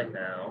school right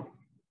now,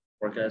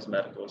 working as a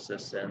medical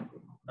assistant,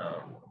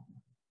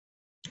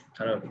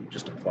 kind of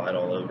just applied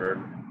all over.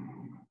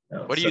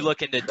 What are you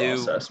looking to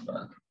do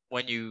but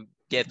when you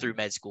get through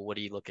med school? What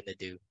are you looking to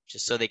do,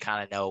 just so they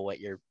kind of know what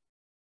you're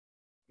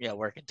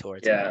working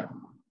towards? Yeah.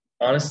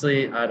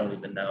 Honestly, I don't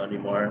even know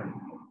anymore.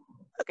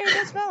 Okay,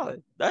 that's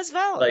valid. That's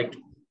valid. Like,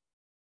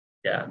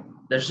 yeah,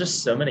 there's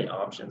just so many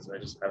options, and I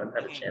just haven't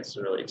had a chance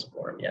to really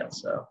explore them yet.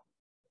 So,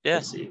 yeah,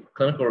 we'll see.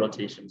 Clinical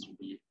rotations would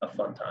be a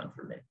fun time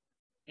for me.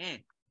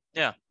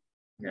 Yeah.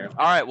 Yeah.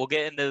 All right, we'll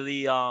get into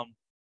the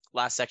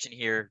last section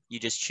here. You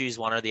just choose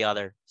one or the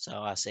other. So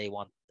I'll say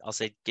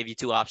give you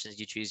two options.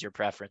 You choose your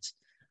preference.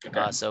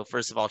 Okay. So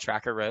first of all,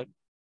 track or road?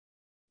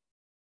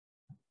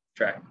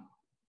 Track.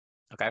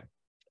 Okay.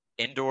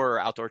 Indoor or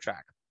outdoor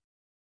track?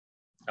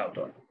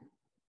 Outdoor.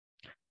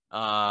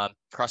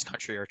 Cross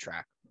country or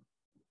track?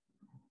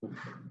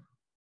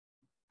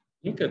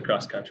 You could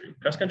cross country.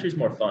 Cross country is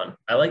more fun.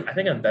 I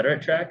think I'm better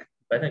at track,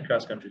 but I think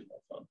cross country is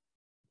more fun.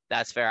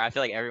 That's fair. I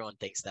feel like everyone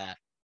thinks that,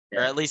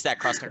 or at least that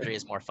cross country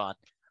is more fun.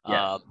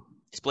 Yeah.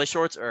 Split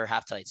shorts or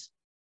half tights?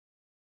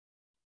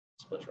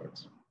 Split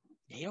shorts.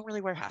 Yeah, you don't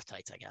really wear half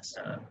tights, I guess.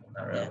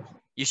 Not really. Yeah.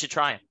 You should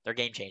try them. They're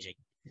game changing.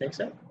 Think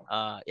so?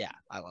 Yeah,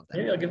 I love that.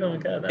 Maybe I'll give them a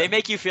go. They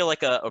make you feel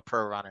like a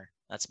pro runner.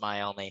 That's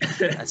my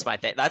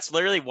thing. That's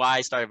literally why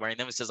I started wearing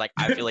them. It's just like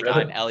I feel like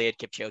Really? I'm Elliot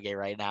Kipchoge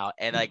right now,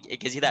 and like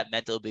it gives you that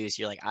mental boost.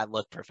 You're like, I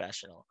look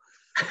professional.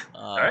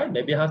 All right,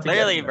 maybe I'll have to.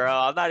 Clearly, bro,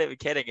 I'm not even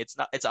kidding.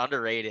 It's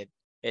underrated.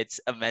 It's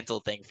a mental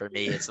thing for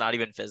me. It's not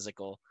even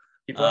physical.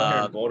 People out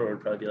here in Boulder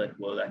would probably be like,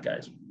 "Whoa, that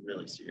guy's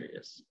really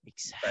serious."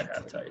 Exactly. That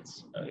half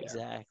tights. Oh, yeah.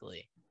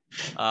 Exactly.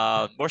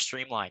 More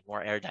streamlined,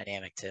 more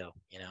aerodynamic too.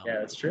 Yeah,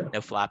 that's true.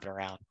 No flapping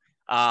around.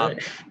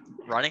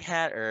 Running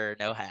hat or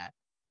no hat?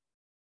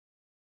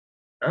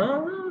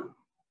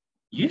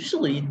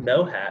 Usually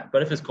no hat,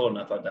 but if it's cold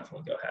enough, I'll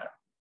definitely go hat.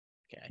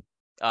 Okay.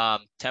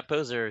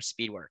 Tempos or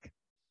speed work?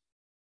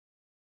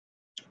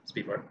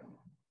 Speed work.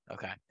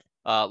 Okay.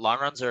 Long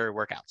runs or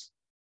workouts?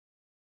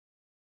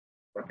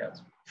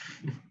 Workouts.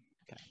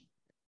 Okay.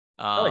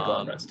 I like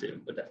long runs too,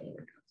 but definitely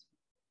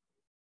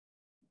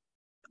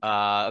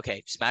workouts.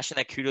 Okay. Smashing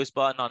that kudos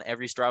button on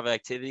every Strava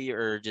activity,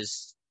 or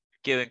just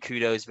giving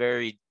kudos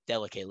very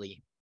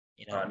delicately?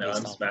 No,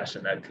 I'm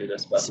smashing that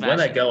kudos button. When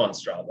I go on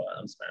Strava,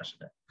 I'm smashing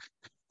it.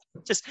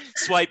 Just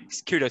swipe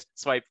kudos,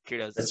 swipe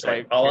kudos. That's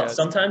swipe right. kudos.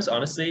 Sometimes,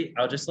 honestly,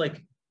 I'll just like,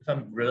 if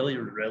I'm really,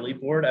 really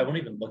bored, I won't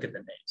even look at the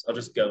names. I'll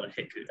just go and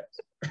hit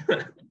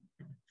kudos.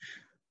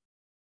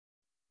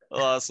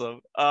 Awesome.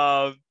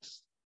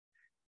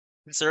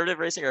 Conservative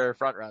racing or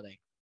front running?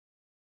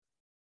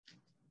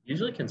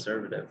 Usually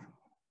conservative.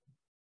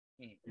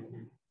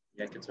 Mm-hmm.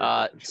 Yeah,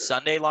 conservative. Sure.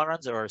 Sunday long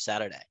runs or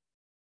Saturday?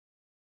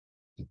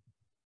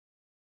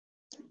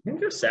 I can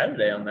go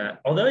Saturday on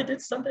that. Although I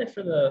did Sunday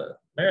for the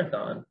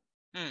marathon.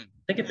 I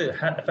think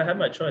if I had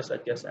my choice,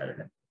 I'd go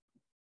Saturday.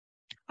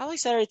 I like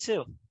Saturday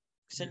too,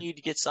 because then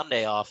you'd get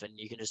Sunday off and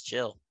you can just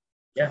chill.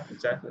 Yeah,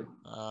 exactly.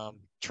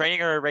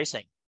 Training or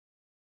racing?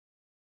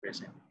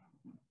 Racing,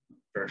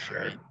 for sure.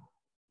 Right.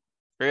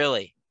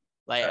 Really?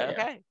 Like,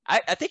 okay.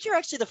 I think you're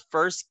actually the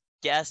first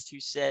guest who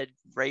said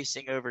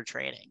racing over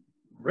training.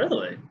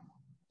 Really?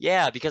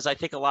 Yeah, because I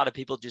think a lot of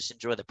people just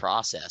enjoy the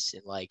process,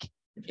 and like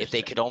if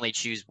they could only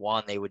choose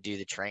one, they would do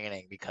the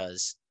training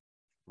because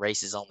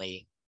race is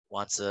only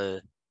once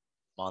a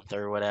month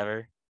or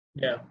whatever.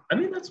 Yeah, I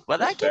mean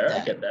But I that's get fair. I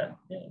that. get that.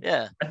 Yeah,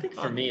 Yeah. I think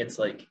for Huh. me, it's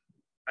like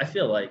I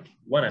feel like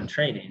when I'm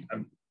training,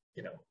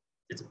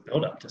 it's a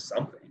build up to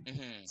something.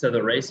 Hmm. So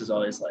the race is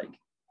always like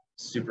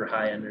super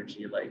high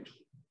energy. Like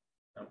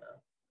I don't know.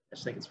 I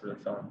just think it's really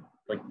fun.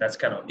 Like that's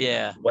kind of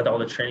Yeah. what all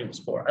the training was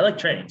for. I like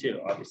training too,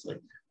 obviously.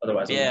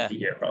 Otherwise, I wouldn't Yeah. be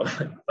here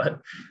probably. But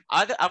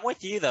I'm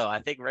with you though. I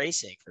think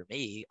racing for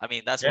me, I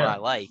mean, that's what yeah, I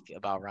like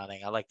about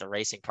running. I like the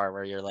racing part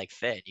where you're like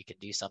fit, you can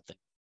do something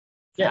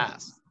yeah,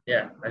 fast.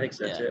 yeah. I think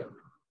so Yeah. too.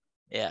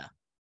 Yeah.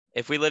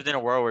 If we lived in a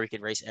world where we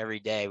could race every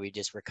day, we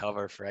just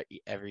recover for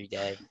every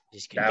day.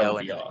 Just could That go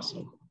would and be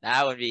awesome.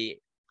 that would be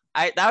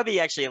that would be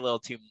actually a little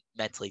too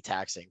mentally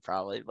taxing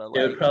probably, but It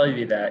would like probably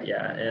be that,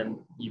 yeah. And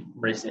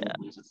racing yeah.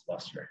 would lose its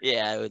luster.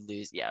 Yeah, I would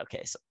lose. Yeah,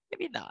 okay. So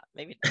maybe not.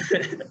 Maybe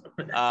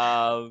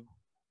not.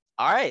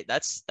 All right,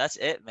 that's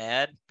it,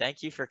 man.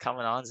 Thank you for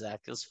coming on,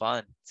 Zach. It was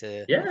fun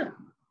to Yeah,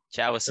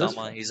 chat with it was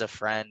someone fun. who's a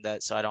friend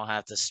that so I don't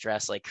have to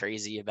stress like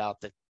crazy about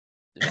the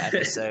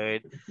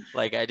episode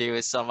like I do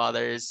with some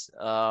others.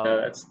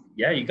 No,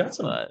 you got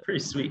some But pretty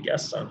sweet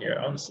guests on here,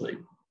 honestly.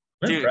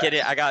 I'm dude, get it.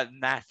 impressed. I got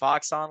Matt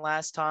Fox on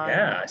last time.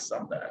 Yeah, I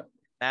saw that.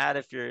 Matt,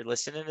 if you're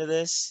listening to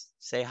this,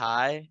 say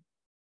hi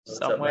What's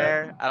up, Matt?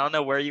 somewhere. I don't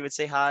know where you would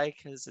say hi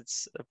because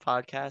it's a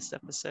podcast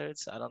episode,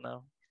 so I don't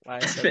know why I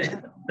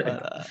said that.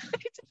 But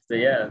So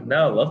yeah,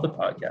 no, I love the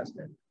podcast,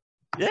 man.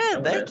 yeah,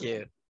 I'm thank with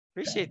you.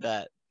 Appreciate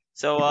that.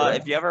 So Keep it up.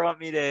 if you ever want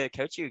me to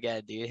coach you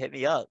again, dude, hit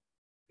me up.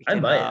 We I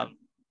can might.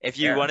 if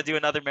you Yeah. want to do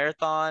another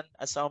marathon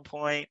at some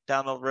point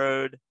down the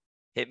road,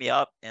 hit me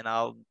up and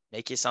I'll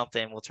make you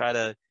something. We'll try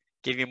to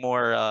give you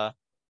more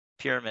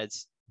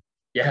pyramids.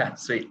 Yeah,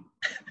 sweet.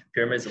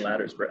 Pyramids and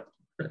ladders, bro.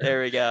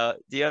 There we go.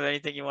 Do you have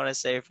anything you want to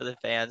say for the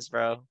fans,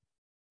 bro?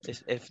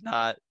 If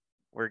not,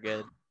 we're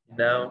good.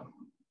 No,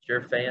 if you're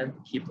a fan,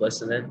 keep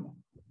listening.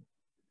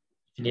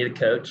 If you need a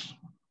coach,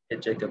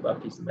 hit Jacob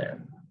up. He's the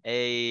man.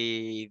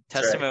 A That's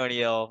right.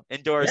 testimonial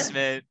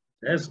endorsement.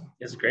 It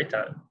was a great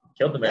time.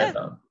 Killed the Yeah.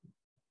 marathon.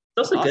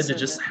 It's also good Awesome, to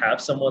just man.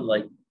 have someone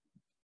like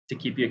to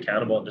keep you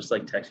accountable and just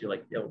like text you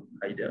like, yo,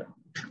 how you doing?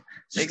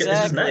 It's just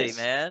Exactly, nice.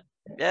 man.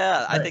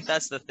 Yeah, It's I think nice.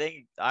 that's the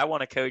thing. I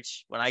want to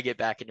coach when I get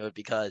back into it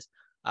because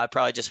I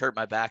probably just hurt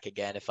my back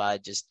again if I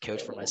just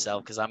coach for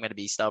myself because I'm going to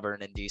be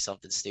stubborn and do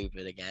something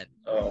stupid again.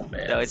 Oh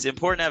man. So it's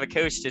important to have a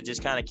coach to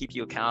just kind of keep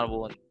you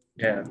accountable and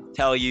Yeah.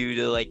 tell you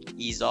to like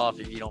ease off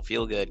if you don't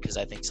feel good. Because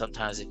I think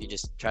sometimes if you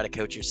just try to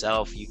coach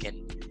yourself, you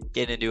can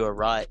get into a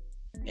rut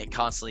and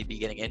constantly be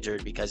getting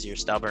injured because you're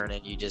stubborn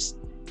and you just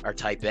are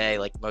type A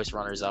like most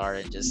runners are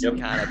and just Yep.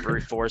 kind of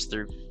brute force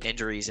through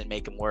injuries and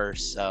make them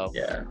worse. So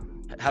Yeah.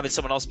 having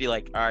someone else be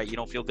like, all right, you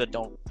don't feel good,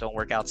 don't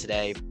work out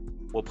today,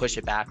 we'll push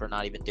it back or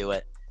not even do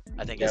it,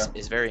 I think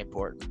is very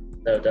important.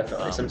 No,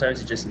 definitely. Um,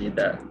 Sometimes you just need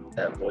that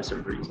voice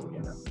of reason, you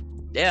know.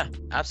 Yeah,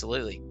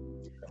 absolutely.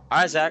 All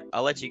right, Zach,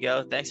 I'll let you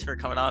go. Thanks for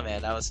coming on,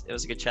 man. It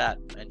was a good chat.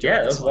 I enjoyed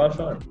Yeah, it this was a one. lot of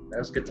fun. That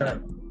was a good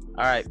time.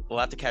 All right, we'll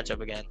have to catch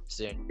up again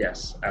soon.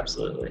 Yes,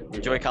 absolutely.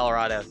 Enjoy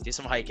Colorado. Do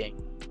some hiking.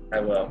 I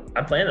will.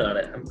 I'm planning on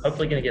it. I'm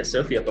hopefully gonna get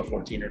Sophie up a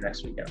 14er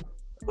next weekend.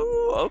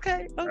 Ooh,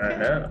 okay. I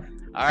know.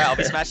 All right, I'll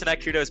be smashing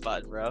that kudos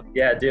button, bro.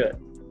 Yeah, do it.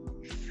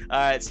 All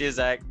right, see you,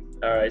 Zach.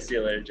 All right, see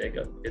you later,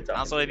 Jacob. Good talking.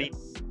 Tom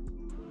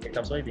Soybean. Here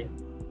comes Soybean.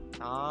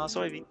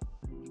 Soybean.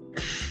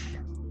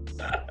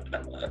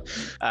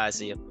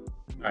 See you.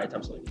 All right,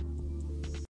 Tom Soybean.